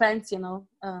it depends, you know,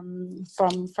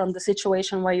 from the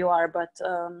situation where you are. But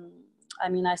I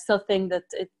mean, I still think that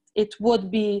it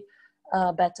would be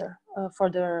better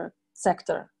for the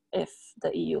sector if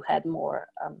the EU had more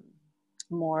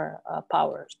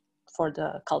power for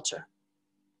the culture.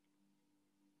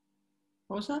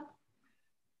 Osa?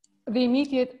 The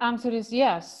immediate answer is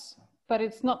yes, but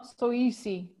it's not so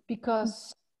easy,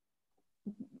 because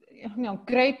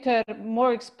greater,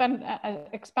 more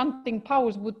expanding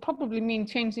powers would probably mean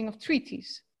changing of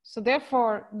treaties. So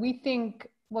therefore, we think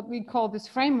what we call this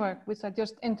framework, which I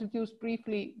just introduced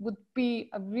briefly, would be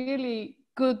a really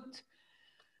good,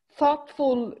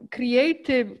 thoughtful,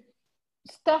 creative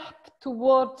step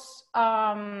towards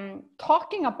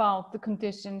talking about the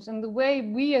conditions and the way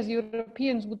we as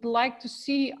Europeans would like to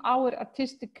see our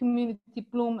artistic community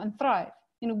bloom and thrive.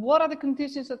 What are the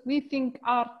conditions that we think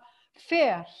are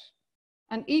fair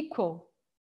and equal?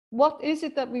 What is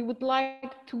it that we would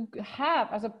like to have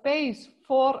as a base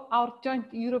for our joint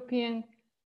European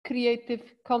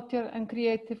creative culture and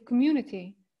creative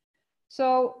community?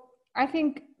 So I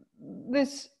think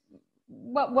this,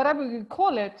 whatever you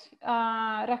call it,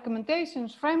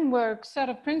 recommendations, framework, set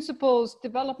of principles,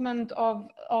 development of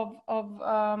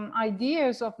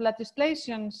ideas, of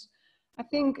legislations, I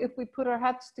think if we put our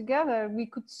heads together, we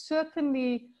could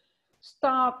certainly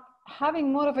start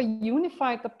having more of a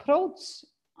unified approach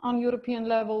on European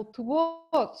level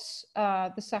towards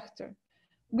the sector.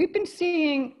 We've been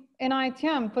seeing in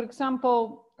ITM, for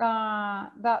example,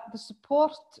 that the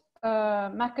support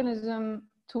mechanism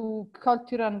to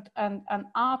culture and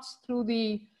arts through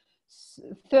the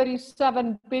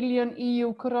 37 billion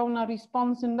EU Corona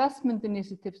response investment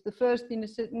initiatives, the first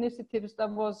initiatives that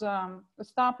was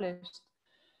established.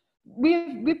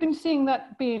 We've been seeing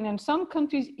that being in some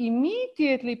countries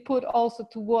immediately put also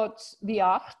towards the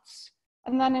arts,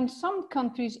 and then in some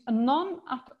countries none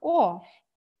at all.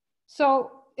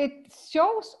 So it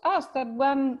shows us that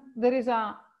when there is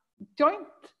a joint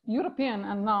European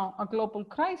and now a global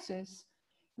crisis,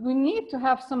 we need to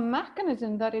have some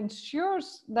mechanism that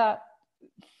ensures that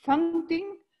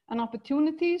funding and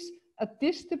opportunities are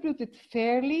distributed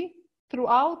fairly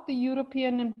throughout the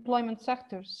European employment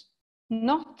sectors,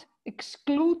 not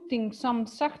excluding some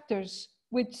sectors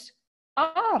which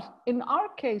are, in our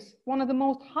case, one of the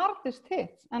most hardest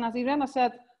hit. And as Irena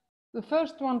said, the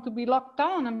first one to be locked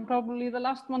down and probably the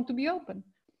last one to be open.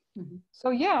 Mm-hmm. So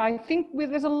yeah, I think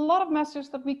there's a lot of measures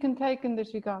that we can take in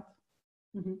this regard.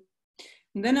 Mm-hmm.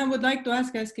 And then I would like to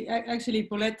ask actually,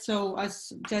 Paulette, so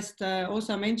as just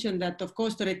Åsa mentioned that, of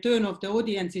course, the return of the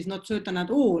audience is not certain at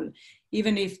all,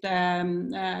 even if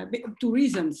two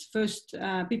reasons. First,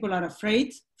 people are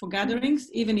afraid for gatherings.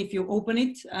 Even if you open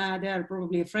it, they are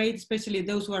probably afraid, especially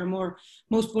those who are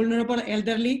most vulnerable,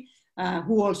 elderly,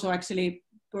 who also actually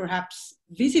perhaps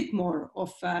visit more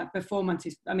of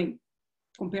performances, I mean,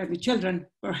 compared with children,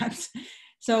 perhaps.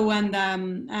 So, and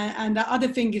the other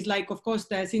thing is, like, of course,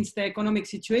 since the economic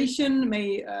situation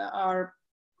are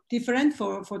different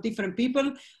for different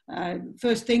people,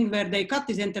 first thing where they cut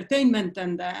is entertainment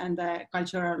and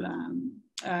cultural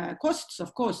costs,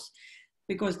 of course,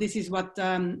 because this is what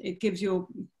it gives you,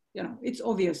 it's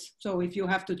obvious. So if you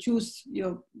have to choose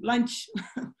your lunch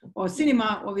or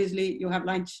cinema, obviously you have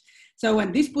lunch. So,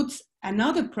 and this puts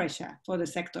another pressure for the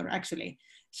sector, actually.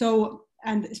 So,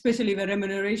 and especially the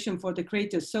remuneration for the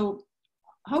creators. So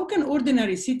how can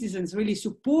ordinary citizens really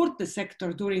support the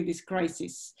sector during this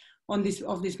crisis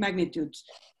of this magnitude?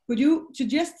 Could you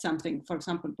suggest something, for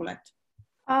example, Paulette?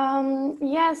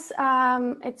 Yes,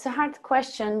 it's a hard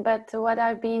question, but what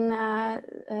I've been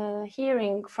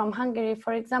hearing from Hungary,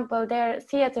 for example, their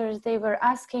theaters, they were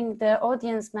asking the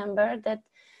audience member that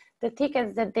the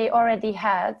tickets that they already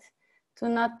had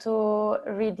not to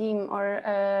redeem or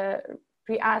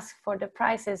re-ask for the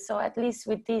prices. So at least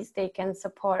with these, they can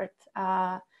support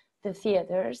the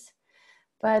theaters.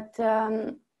 But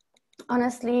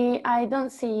honestly, I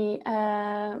don't see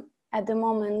at the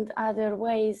moment other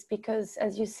ways, because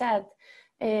as you said,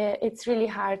 it's really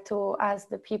hard to ask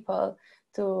the people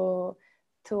to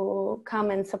come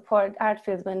and support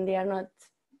Artfield when they are not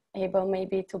able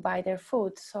maybe to buy their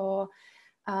food. So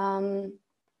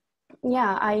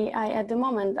yeah, I at the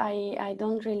moment, I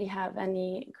don't really have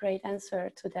any great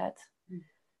answer to that.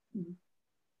 Mm-hmm.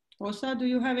 Åsa, do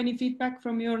you have any feedback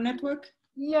from your network?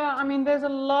 Yeah, I mean, there's a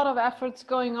lot of efforts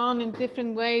going on in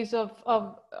different ways of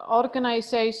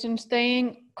organizations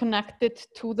staying connected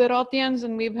to their audience.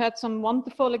 And we've had some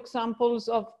wonderful examples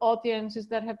of audiences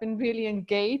that have been really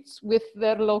engaged with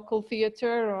their local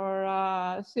theater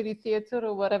or city theater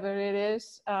or whatever it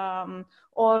is,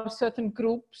 or certain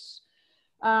groups.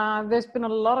 There's been a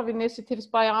lot of initiatives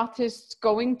by artists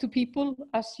going to people,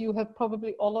 as you have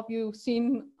probably all of you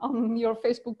seen on your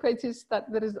Facebook pages,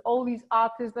 that there is all these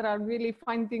artists that are really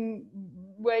finding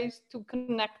ways to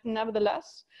connect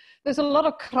nevertheless. There's a lot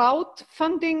of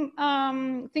crowdfunding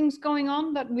things going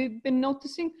on that we've been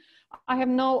noticing. I have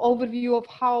no overview of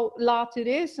how large it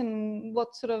is and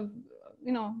what sort of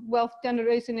wealth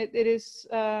generation it is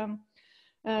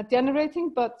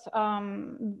generating, but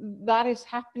that is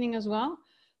happening as well.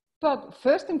 But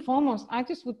first and foremost, I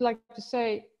just would like to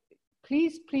say,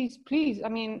 please, please, please, I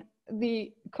mean,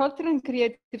 the cultural and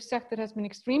creative sector has been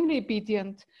extremely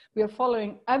obedient. We are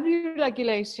following every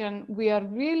regulation. We are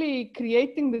really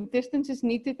creating the distances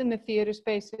needed in the theater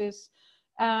spaces.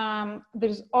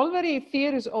 There's already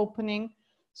theaters opening.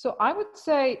 So I would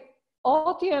say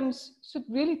audience should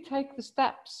really take the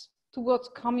steps towards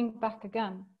coming back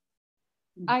again.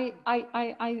 I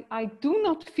do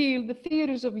not feel the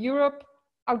theaters of Europe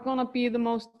are gonna be the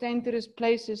most dangerous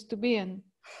places to be in.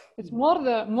 It's more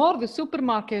the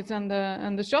supermarkets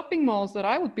and the shopping malls that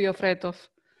I would be afraid of.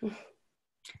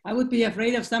 I would be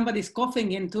afraid of somebody's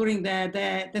coughing in during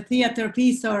the theater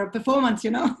piece or performance,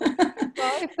 you know.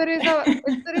 Well, if there is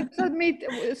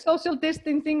a social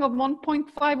distancing of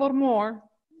 1.5 or more.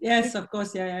 Yes, of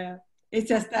course, yeah. It's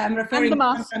just I'm referring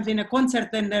sometimes in a concert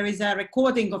when there is a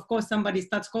recording. Of course, somebody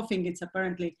starts coughing. It's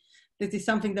apparently this is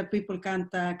something that people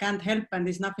can't help, and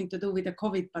it's nothing to do with the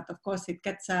COVID. But of course, it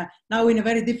gets now in a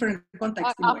very different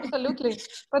context. Absolutely,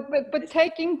 but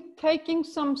taking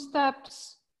some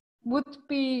steps would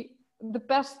be the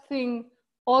best thing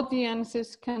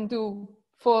audiences can do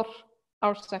for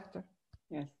our sector.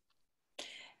 Yes.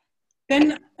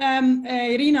 Then,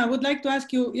 Irina, I would like to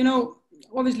ask you. You know,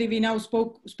 obviously, we now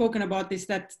spoken about this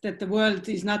that the world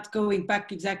is not going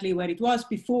back exactly where it was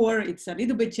before. It's a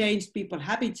little bit changed. People's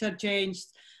habits are changed.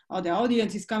 Or the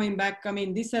audience is coming back. I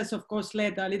mean, this has of course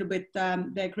led a little bit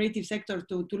the creative sector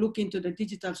to look into the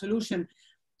digital solution.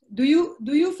 Do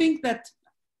you think that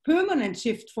permanent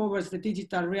shift towards the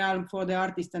digital realm for the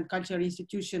artists and cultural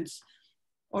institutions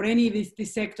or any of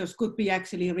these sectors could be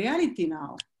actually reality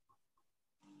now?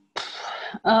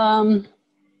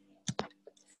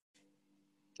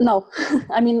 No,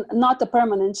 I mean, not a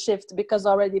permanent shift, because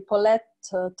already Paulette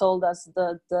told us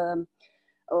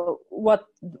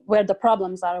where the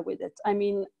problems are with it. I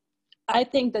mean, I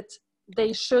think that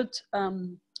they should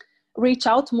reach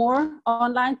out more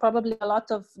online. Probably a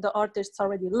lot of the artists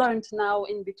already learned now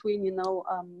in between, you know,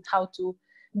 how to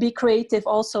be creative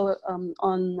also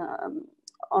on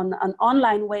an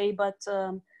online way. But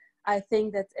I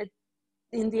think that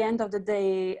in the end of the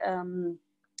day,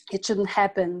 it shouldn't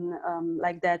happen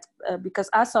like that, because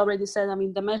as already said, I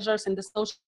mean, the measures in the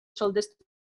social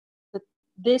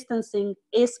distancing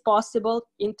is possible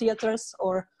in theaters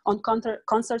or on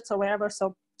concerts or wherever.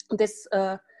 So this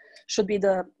should be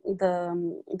the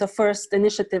first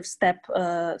initiative step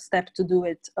to do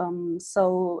it.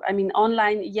 So I mean,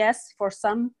 online, yes, for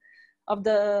some of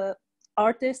the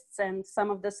artists and some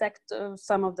of the sector,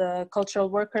 some of the cultural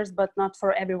workers, but not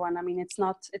for everyone. I mean, it's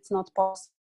not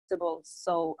possible.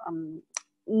 So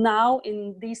now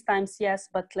in these times, yes,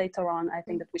 but later on, I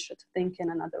think that we should think in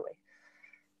another way.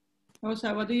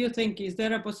 Rosa, what do you think? Is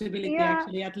there a possibility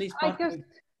actually, at least partly?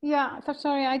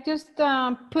 I just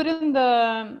put in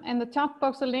the chat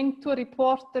box a link to a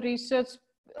report, the research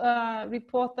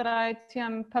report that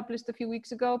ITM published a few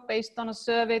weeks ago based on a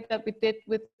survey that we did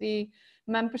with the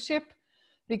membership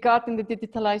regarding the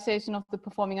digitalization of the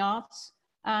performing arts.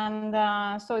 And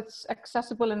so it's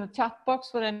accessible in the chat box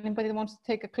for anybody that wants to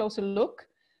take a closer look.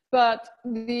 But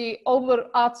the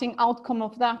overarching outcome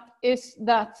of that is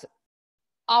that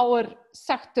our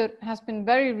sector has been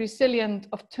very resilient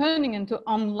of turning into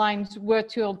online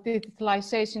virtual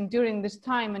digitalization during this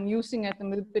time and using it.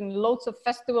 And there have been loads of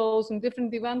festivals and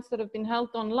different events that have been held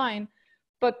online,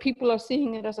 but people are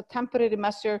seeing it as a temporary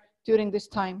measure during this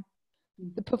time.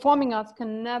 The performing arts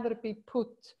can never be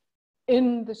put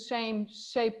in the same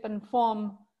shape and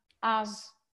form as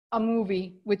a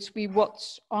movie which we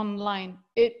watch online.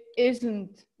 It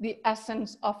isn't the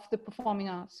essence of the performing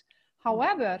arts.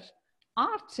 However,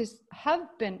 artists have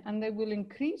been, and they will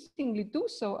increasingly do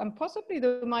so, and possibly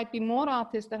there might be more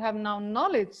artists that have now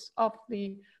knowledge of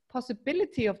the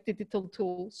possibility of digital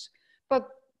tools, but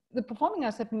the performing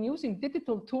arts have been using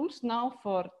digital tools now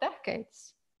for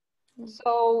decades.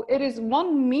 So it is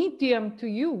one medium to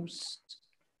use,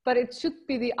 but it should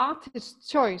be the artist's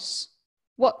choice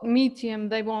what medium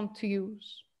they want to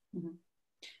use. Mm-hmm.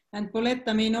 And Paulette,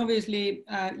 I mean, obviously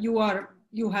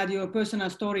you had your personal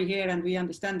story here, and we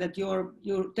understand that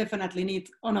you definitely need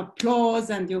an applause,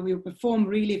 and you perform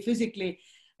really physically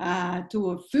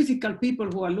to physical people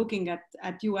who are looking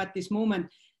at you at this moment.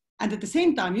 And at the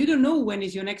same time, you don't know when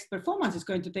is your next performance is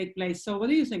going to take place. So what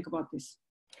do you think about this?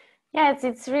 Yes,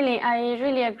 it's really, I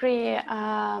really agree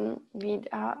with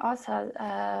Osa's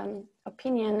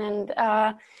opinion. And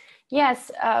yes,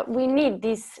 we need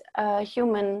this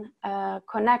human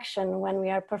connection when we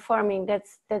are performing.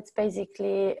 That's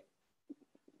basically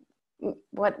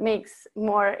what makes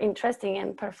more interesting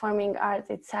and performing art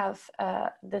itself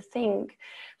the thing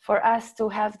for us to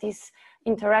have this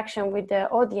interaction with the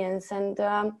audience. And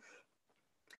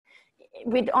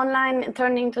with online,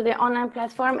 turning to the online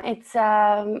platform, it's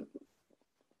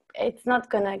not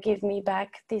gonna give me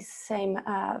back this same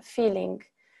feeling,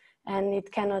 and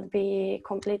it cannot be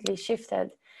completely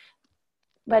shifted.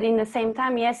 But in the same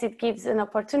time, yes, it gives an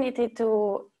opportunity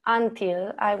to,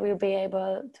 until I will be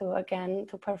able to again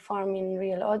to perform in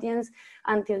real audience.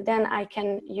 Until then, I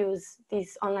can use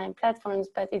these online platforms,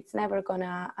 but it's never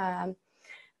gonna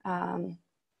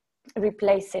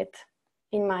replace it,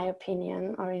 in my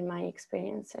opinion, or in my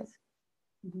experiences.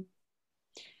 Mm-hmm.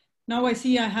 Now I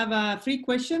see I have 3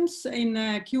 questions in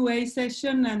a QA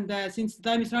session, and since the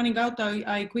time is running out,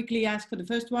 I quickly ask for the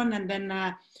first one, and then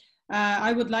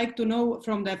I would like to know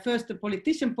from the first the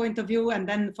politician point of view, and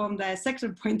then from the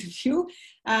sector point of view.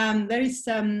 There is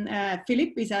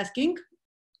Philip is asking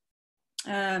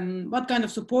what kind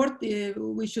of support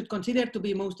we should consider to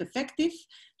be most effective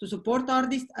to support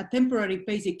artists, a temporary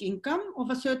basic income of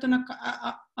a certain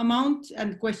amount,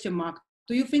 and question mark.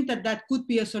 Do you think that that could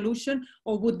be a solution,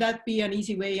 or would that be an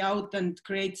easy way out and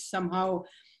create somehow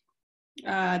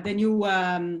the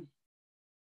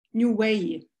new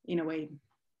way, in a way,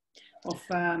 of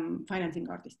financing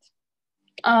artists?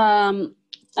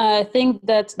 I think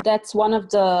that that's one of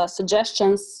the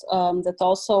suggestions that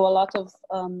also a lot of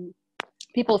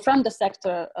people from the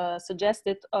sector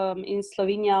suggested in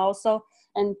Slovenia also,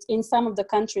 and in some of the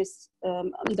countries,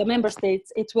 the member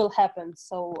states, it will happen.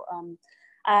 So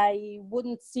I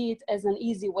wouldn't see it as an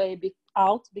easy way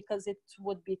out, because it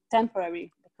would be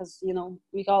temporary, because, you know,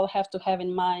 we all have to have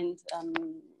in mind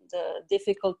the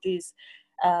difficulties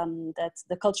that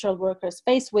the cultural workers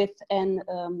face with, and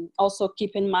also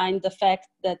keep in mind the fact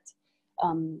that,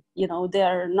 you know, they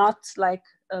are not like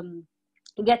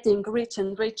getting rich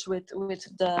with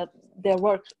their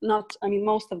work. Not, I mean,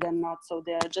 most of them not. So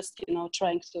they are just, you know,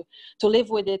 trying to live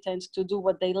with it and to do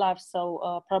what they love.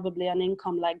 So probably an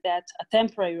income like that, a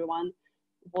temporary one,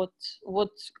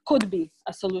 could be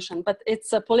a solution. But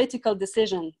it's a political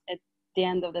decision at the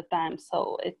end of the time.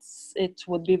 So it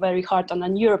would be very hard on a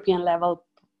European level.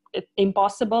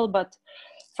 Impossible, but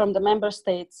from the member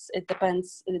states, it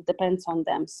depends on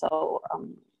them. So,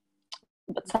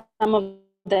 but some of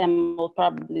them will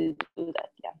probably do that,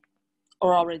 yeah,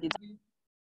 or already done.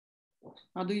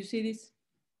 How do you see this?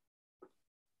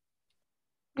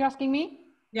 You're asking me?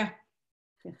 Yeah.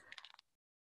 Yes.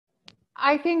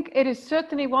 I think it is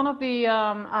certainly one of the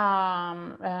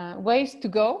ways to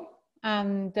go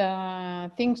and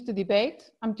things to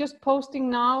debate. I'm just posting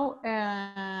now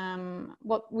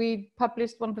what we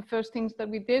published. One of the first things that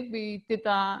we did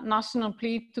a national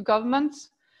plea to governments,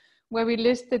 where we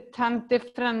listed 10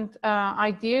 different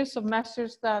ideas of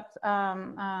measures that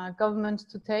governments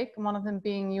to take, one of them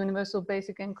being universal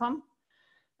basic income.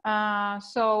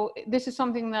 So this is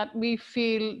something that we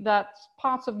feel that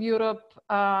parts of Europe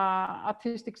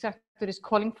artistic sector is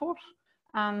calling for.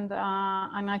 And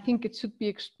I think it should be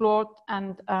explored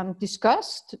and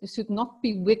discussed. It should not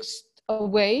be whisked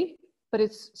away, but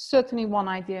it's certainly one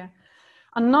idea.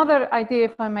 Another idea,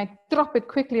 if I might drop it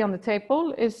quickly on the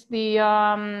table, is the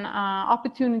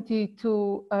opportunity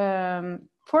to,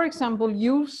 for example,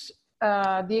 use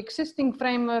the existing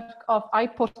framework of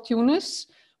iPortunus,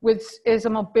 which is a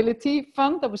mobility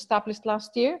fund that was established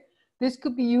last year. This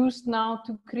could be used now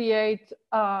to create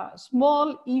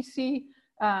small, easy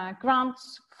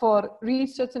grants for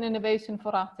research and innovation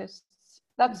for artists.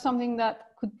 That's something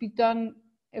that could be done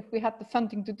if we had the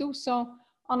funding to do so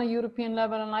on a European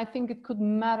level, and I think it could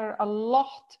matter a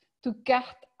lot to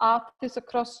get artists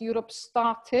across Europe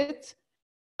started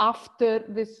after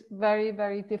this very,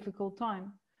 very difficult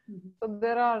time. Mm-hmm. So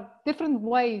there are different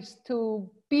ways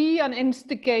to be an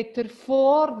instigator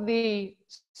for the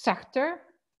sector,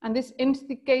 and this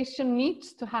instigation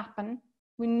needs to happen.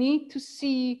 We need to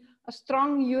see a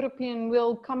strong European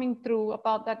will coming through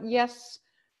about that. Yes,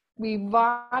 we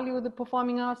value the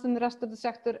performing arts in the rest of the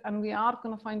sector, and we are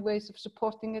going to find ways of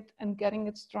supporting it and getting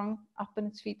it strong up on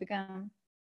its feet again.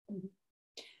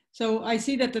 So I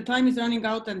see that the time is running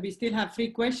out and we still have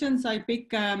 3 questions. I pick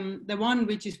the one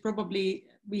which is probably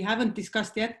we haven't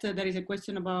discussed yet. There is a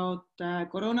question about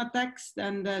Corona tax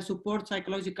and support,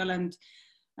 psychological and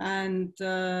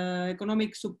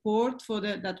economic support for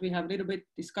that we have a little bit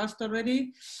discussed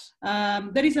already.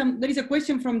 There is a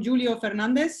question from Julio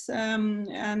Fernandez,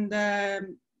 and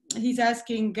he's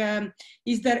asking,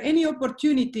 is there any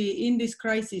opportunity in this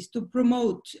crisis to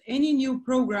promote any new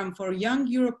program for young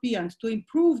Europeans to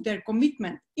improve their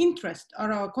commitment, interest,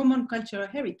 or our common cultural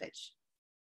heritage?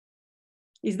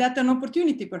 Is that an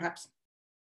opportunity perhaps?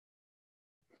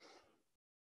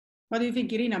 What do you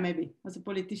think, Irina, maybe as a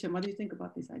politician, what do you think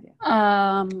about this idea?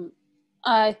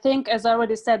 I think, as I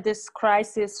already said, this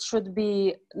crisis should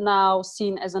be now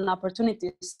seen as an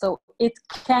opportunity. So it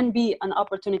can be an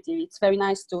opportunity. It's very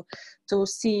nice to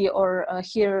see or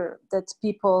hear that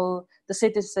people, the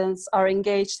citizens, are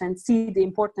engaged and see the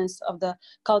importance of the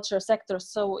culture sector.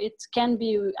 So it can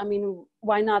be, I mean,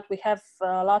 why not? We have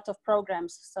a lot of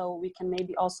programs, so we can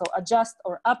maybe also adjust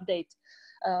or update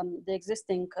the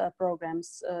existing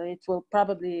programs.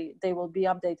 They will be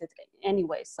updated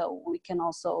anyway, so we can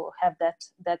also have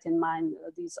that in mind,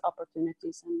 these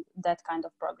opportunities and that kind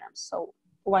of programs. So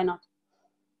why not?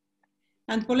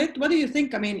 And Paulette, what do you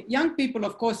think? I mean, young people,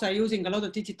 of course, are using a lot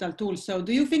of digital tools. So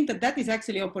do you think that that is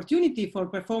actually opportunity for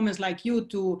performers like you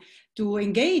to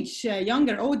engage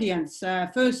younger audience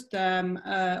first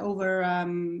over,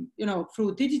 you know,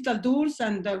 through digital tools,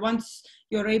 and once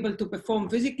you're able to perform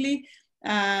physically,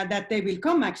 that they will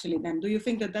come actually then? Do you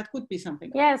think that that could be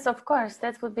something? Yes, of course,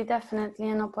 that would be definitely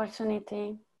an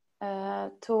opportunity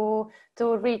to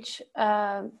reach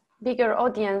a bigger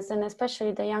audience, and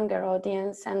especially the younger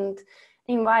audience, and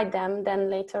invite them then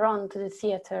later on to the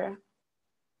theater.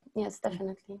 Yes,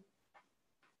 definitely.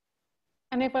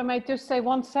 And if I may just say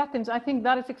one sentence, I think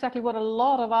that is exactly what a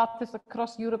lot of artists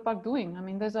across Europe are doing. I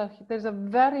mean, there's a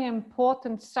very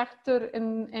important sector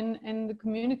in the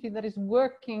community that is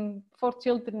working for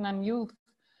children and youth.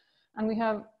 And we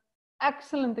have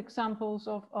excellent examples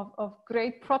of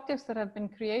great projects that have been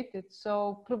created.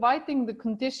 So providing the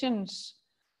conditions,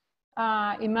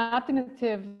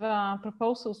 imaginative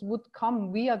proposals would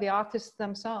come via the artists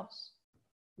themselves.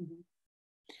 Mm-hmm.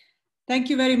 Thank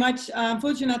you very much.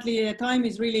 Unfortunately, time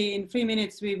is really in 3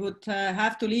 minutes. We would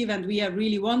have to leave, and we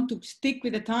really want to stick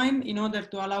with the time in order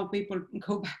to allow people to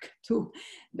go back to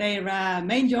their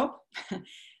main job.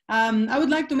 I would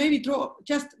like to maybe draw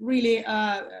just really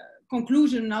a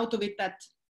conclusion out of it, that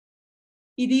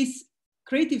it is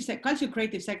creative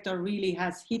sector really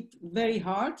has hit very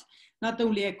hard, not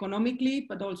only economically,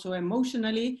 but also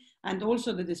emotionally, and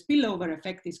also that the spillover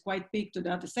effect is quite big to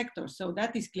the other sectors. So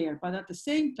that is clear. But at the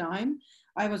same time,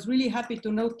 I was really happy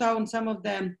to note down some of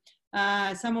the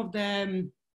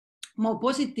more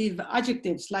positive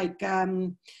adjectives, like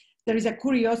there is a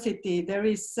curiosity, there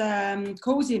is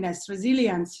coziness,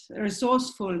 resilience,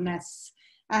 resourcefulness,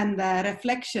 and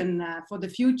reflection for the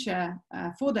future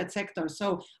for that sector.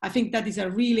 So I think that is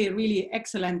a really, really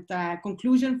excellent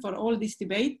conclusion for all this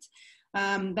debate,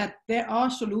 that there are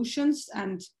solutions,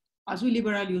 and as we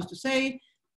liberal used to say,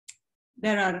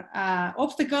 there are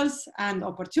obstacles and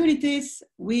opportunities.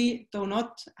 We do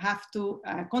not have to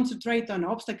concentrate on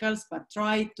obstacles, but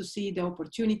try to see the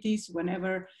opportunities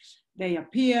whenever they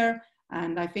appear.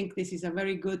 And I think this is a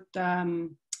very good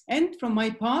end from my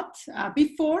part.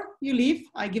 Before you leave,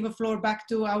 I give a floor back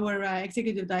to our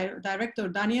Executive Director,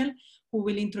 Daniel, who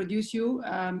will introduce you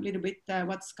a little bit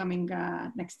what's coming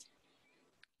next.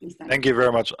 Thank you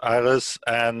very much, Iris.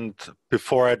 And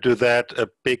before I do that, a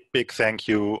big, big thank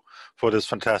you for this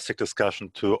fantastic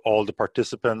discussion to all the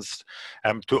participants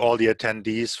and to all the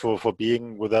attendees for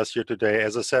being with us here today.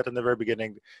 As I said in the very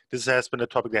beginning, this has been a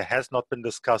topic that has not been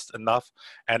discussed enough.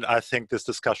 And I think this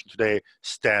discussion today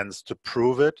stands to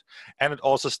prove it. And it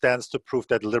also stands to prove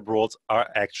that liberals are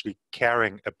actually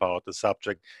caring about the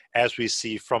subject, as we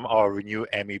see from our Renew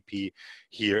MEP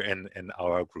here in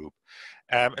our group.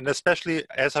 And especially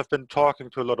as I've been talking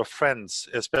to a lot of friends,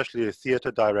 especially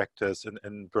theater directors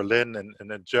in Berlin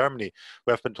and in Germany,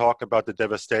 who have been talking about the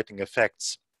devastating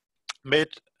effects,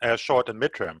 short and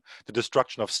midterm, the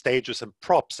destruction of stages and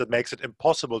props that makes it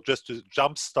impossible just to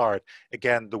jumpstart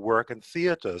again the work in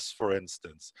theaters, for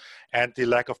instance, and the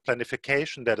lack of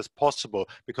planification that is possible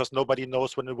because nobody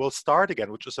knows when it will start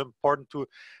again, which is important to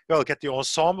get the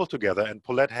ensemble together. And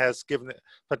Paulette has given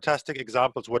fantastic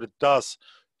examples what it does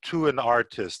to an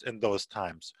artist in those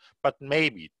times. But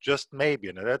maybe, just maybe,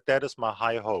 and that is my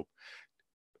high hope,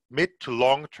 mid to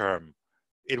long term,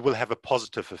 it will have a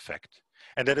positive effect.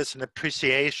 And that is an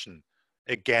appreciation,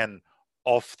 again,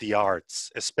 of the arts,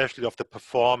 especially of the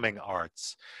performing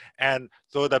arts. And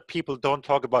so that people don't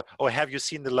talk about, oh, have you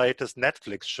seen the latest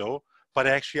Netflix show? But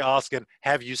actually asking,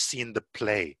 have you seen the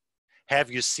play? Have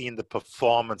you seen the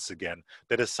performance again?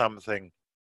 That is something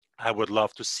I would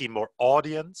love to see more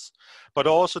audience, but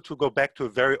also to go back to a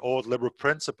very old liberal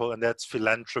principle, and that's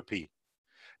philanthropy.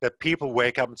 That people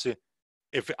wake up and say,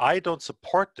 if I don't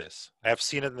support this, I have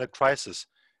seen it in the crisis,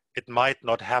 it might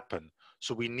not happen.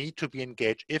 So we need to be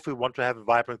engaged. If we want to have a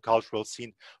vibrant cultural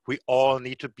scene, we all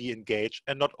need to be engaged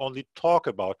and not only talk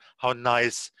about how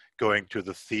nice going to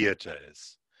the theater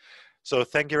is. So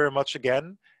thank you very much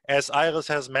again. As Iris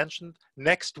has mentioned,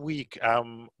 next week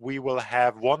we will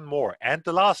have one more and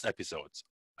the last episode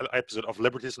of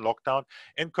Liberties in Lockdown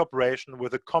in cooperation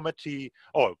with a committee,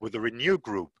 or with a Renew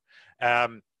group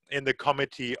in the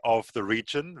committee of the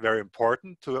region. Very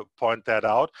important to point that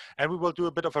out. And we will do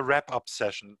a bit of a wrap-up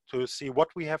session to see what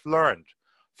we have learned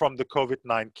from the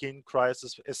COVID-19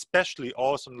 crisis, especially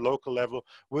also on local level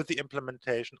with the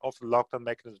implementation of the lockdown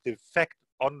mechanism, the effect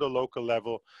on the local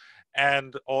level,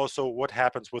 and also what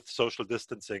happens with social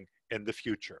distancing in the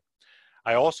future.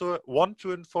 I also want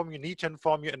to inform you, need to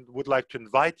inform you, and would like to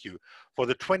invite you for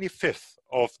the 25th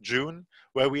of June,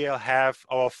 where we'll have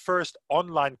our first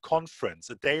online conference,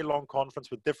 a day-long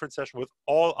conference with different sessions with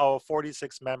all our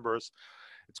 46 members.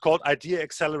 It's called Idea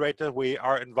Accelerator. We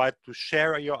are invited to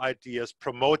share your ideas,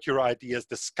 promote your ideas,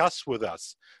 discuss with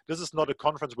us. This is not a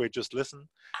conference where you just listen.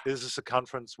 This is a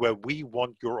conference where we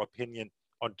want your opinion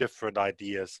on different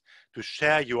ideas, to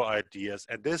share your ideas.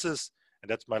 And this is, and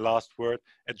that's my last word,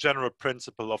 a general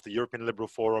principle of the European Liberal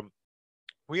Forum.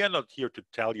 We are not here to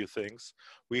tell you things.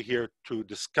 We're here to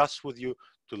discuss with you,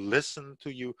 to listen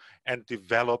to you, and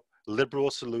develop liberal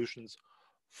solutions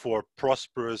for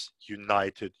prosperous,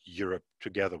 united Europe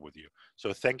together with you.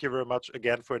 So thank you very much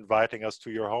again for inviting us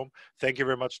to your home. Thank you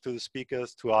very much to the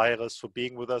speakers, to Iris for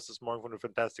being with us this morning for the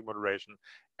fantastic moderation,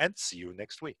 and see you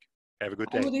next week. Have a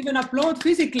good day. I would even applaud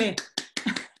physically.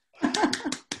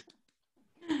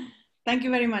 Thank you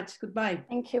very much. Goodbye.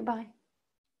 Thank you. Bye.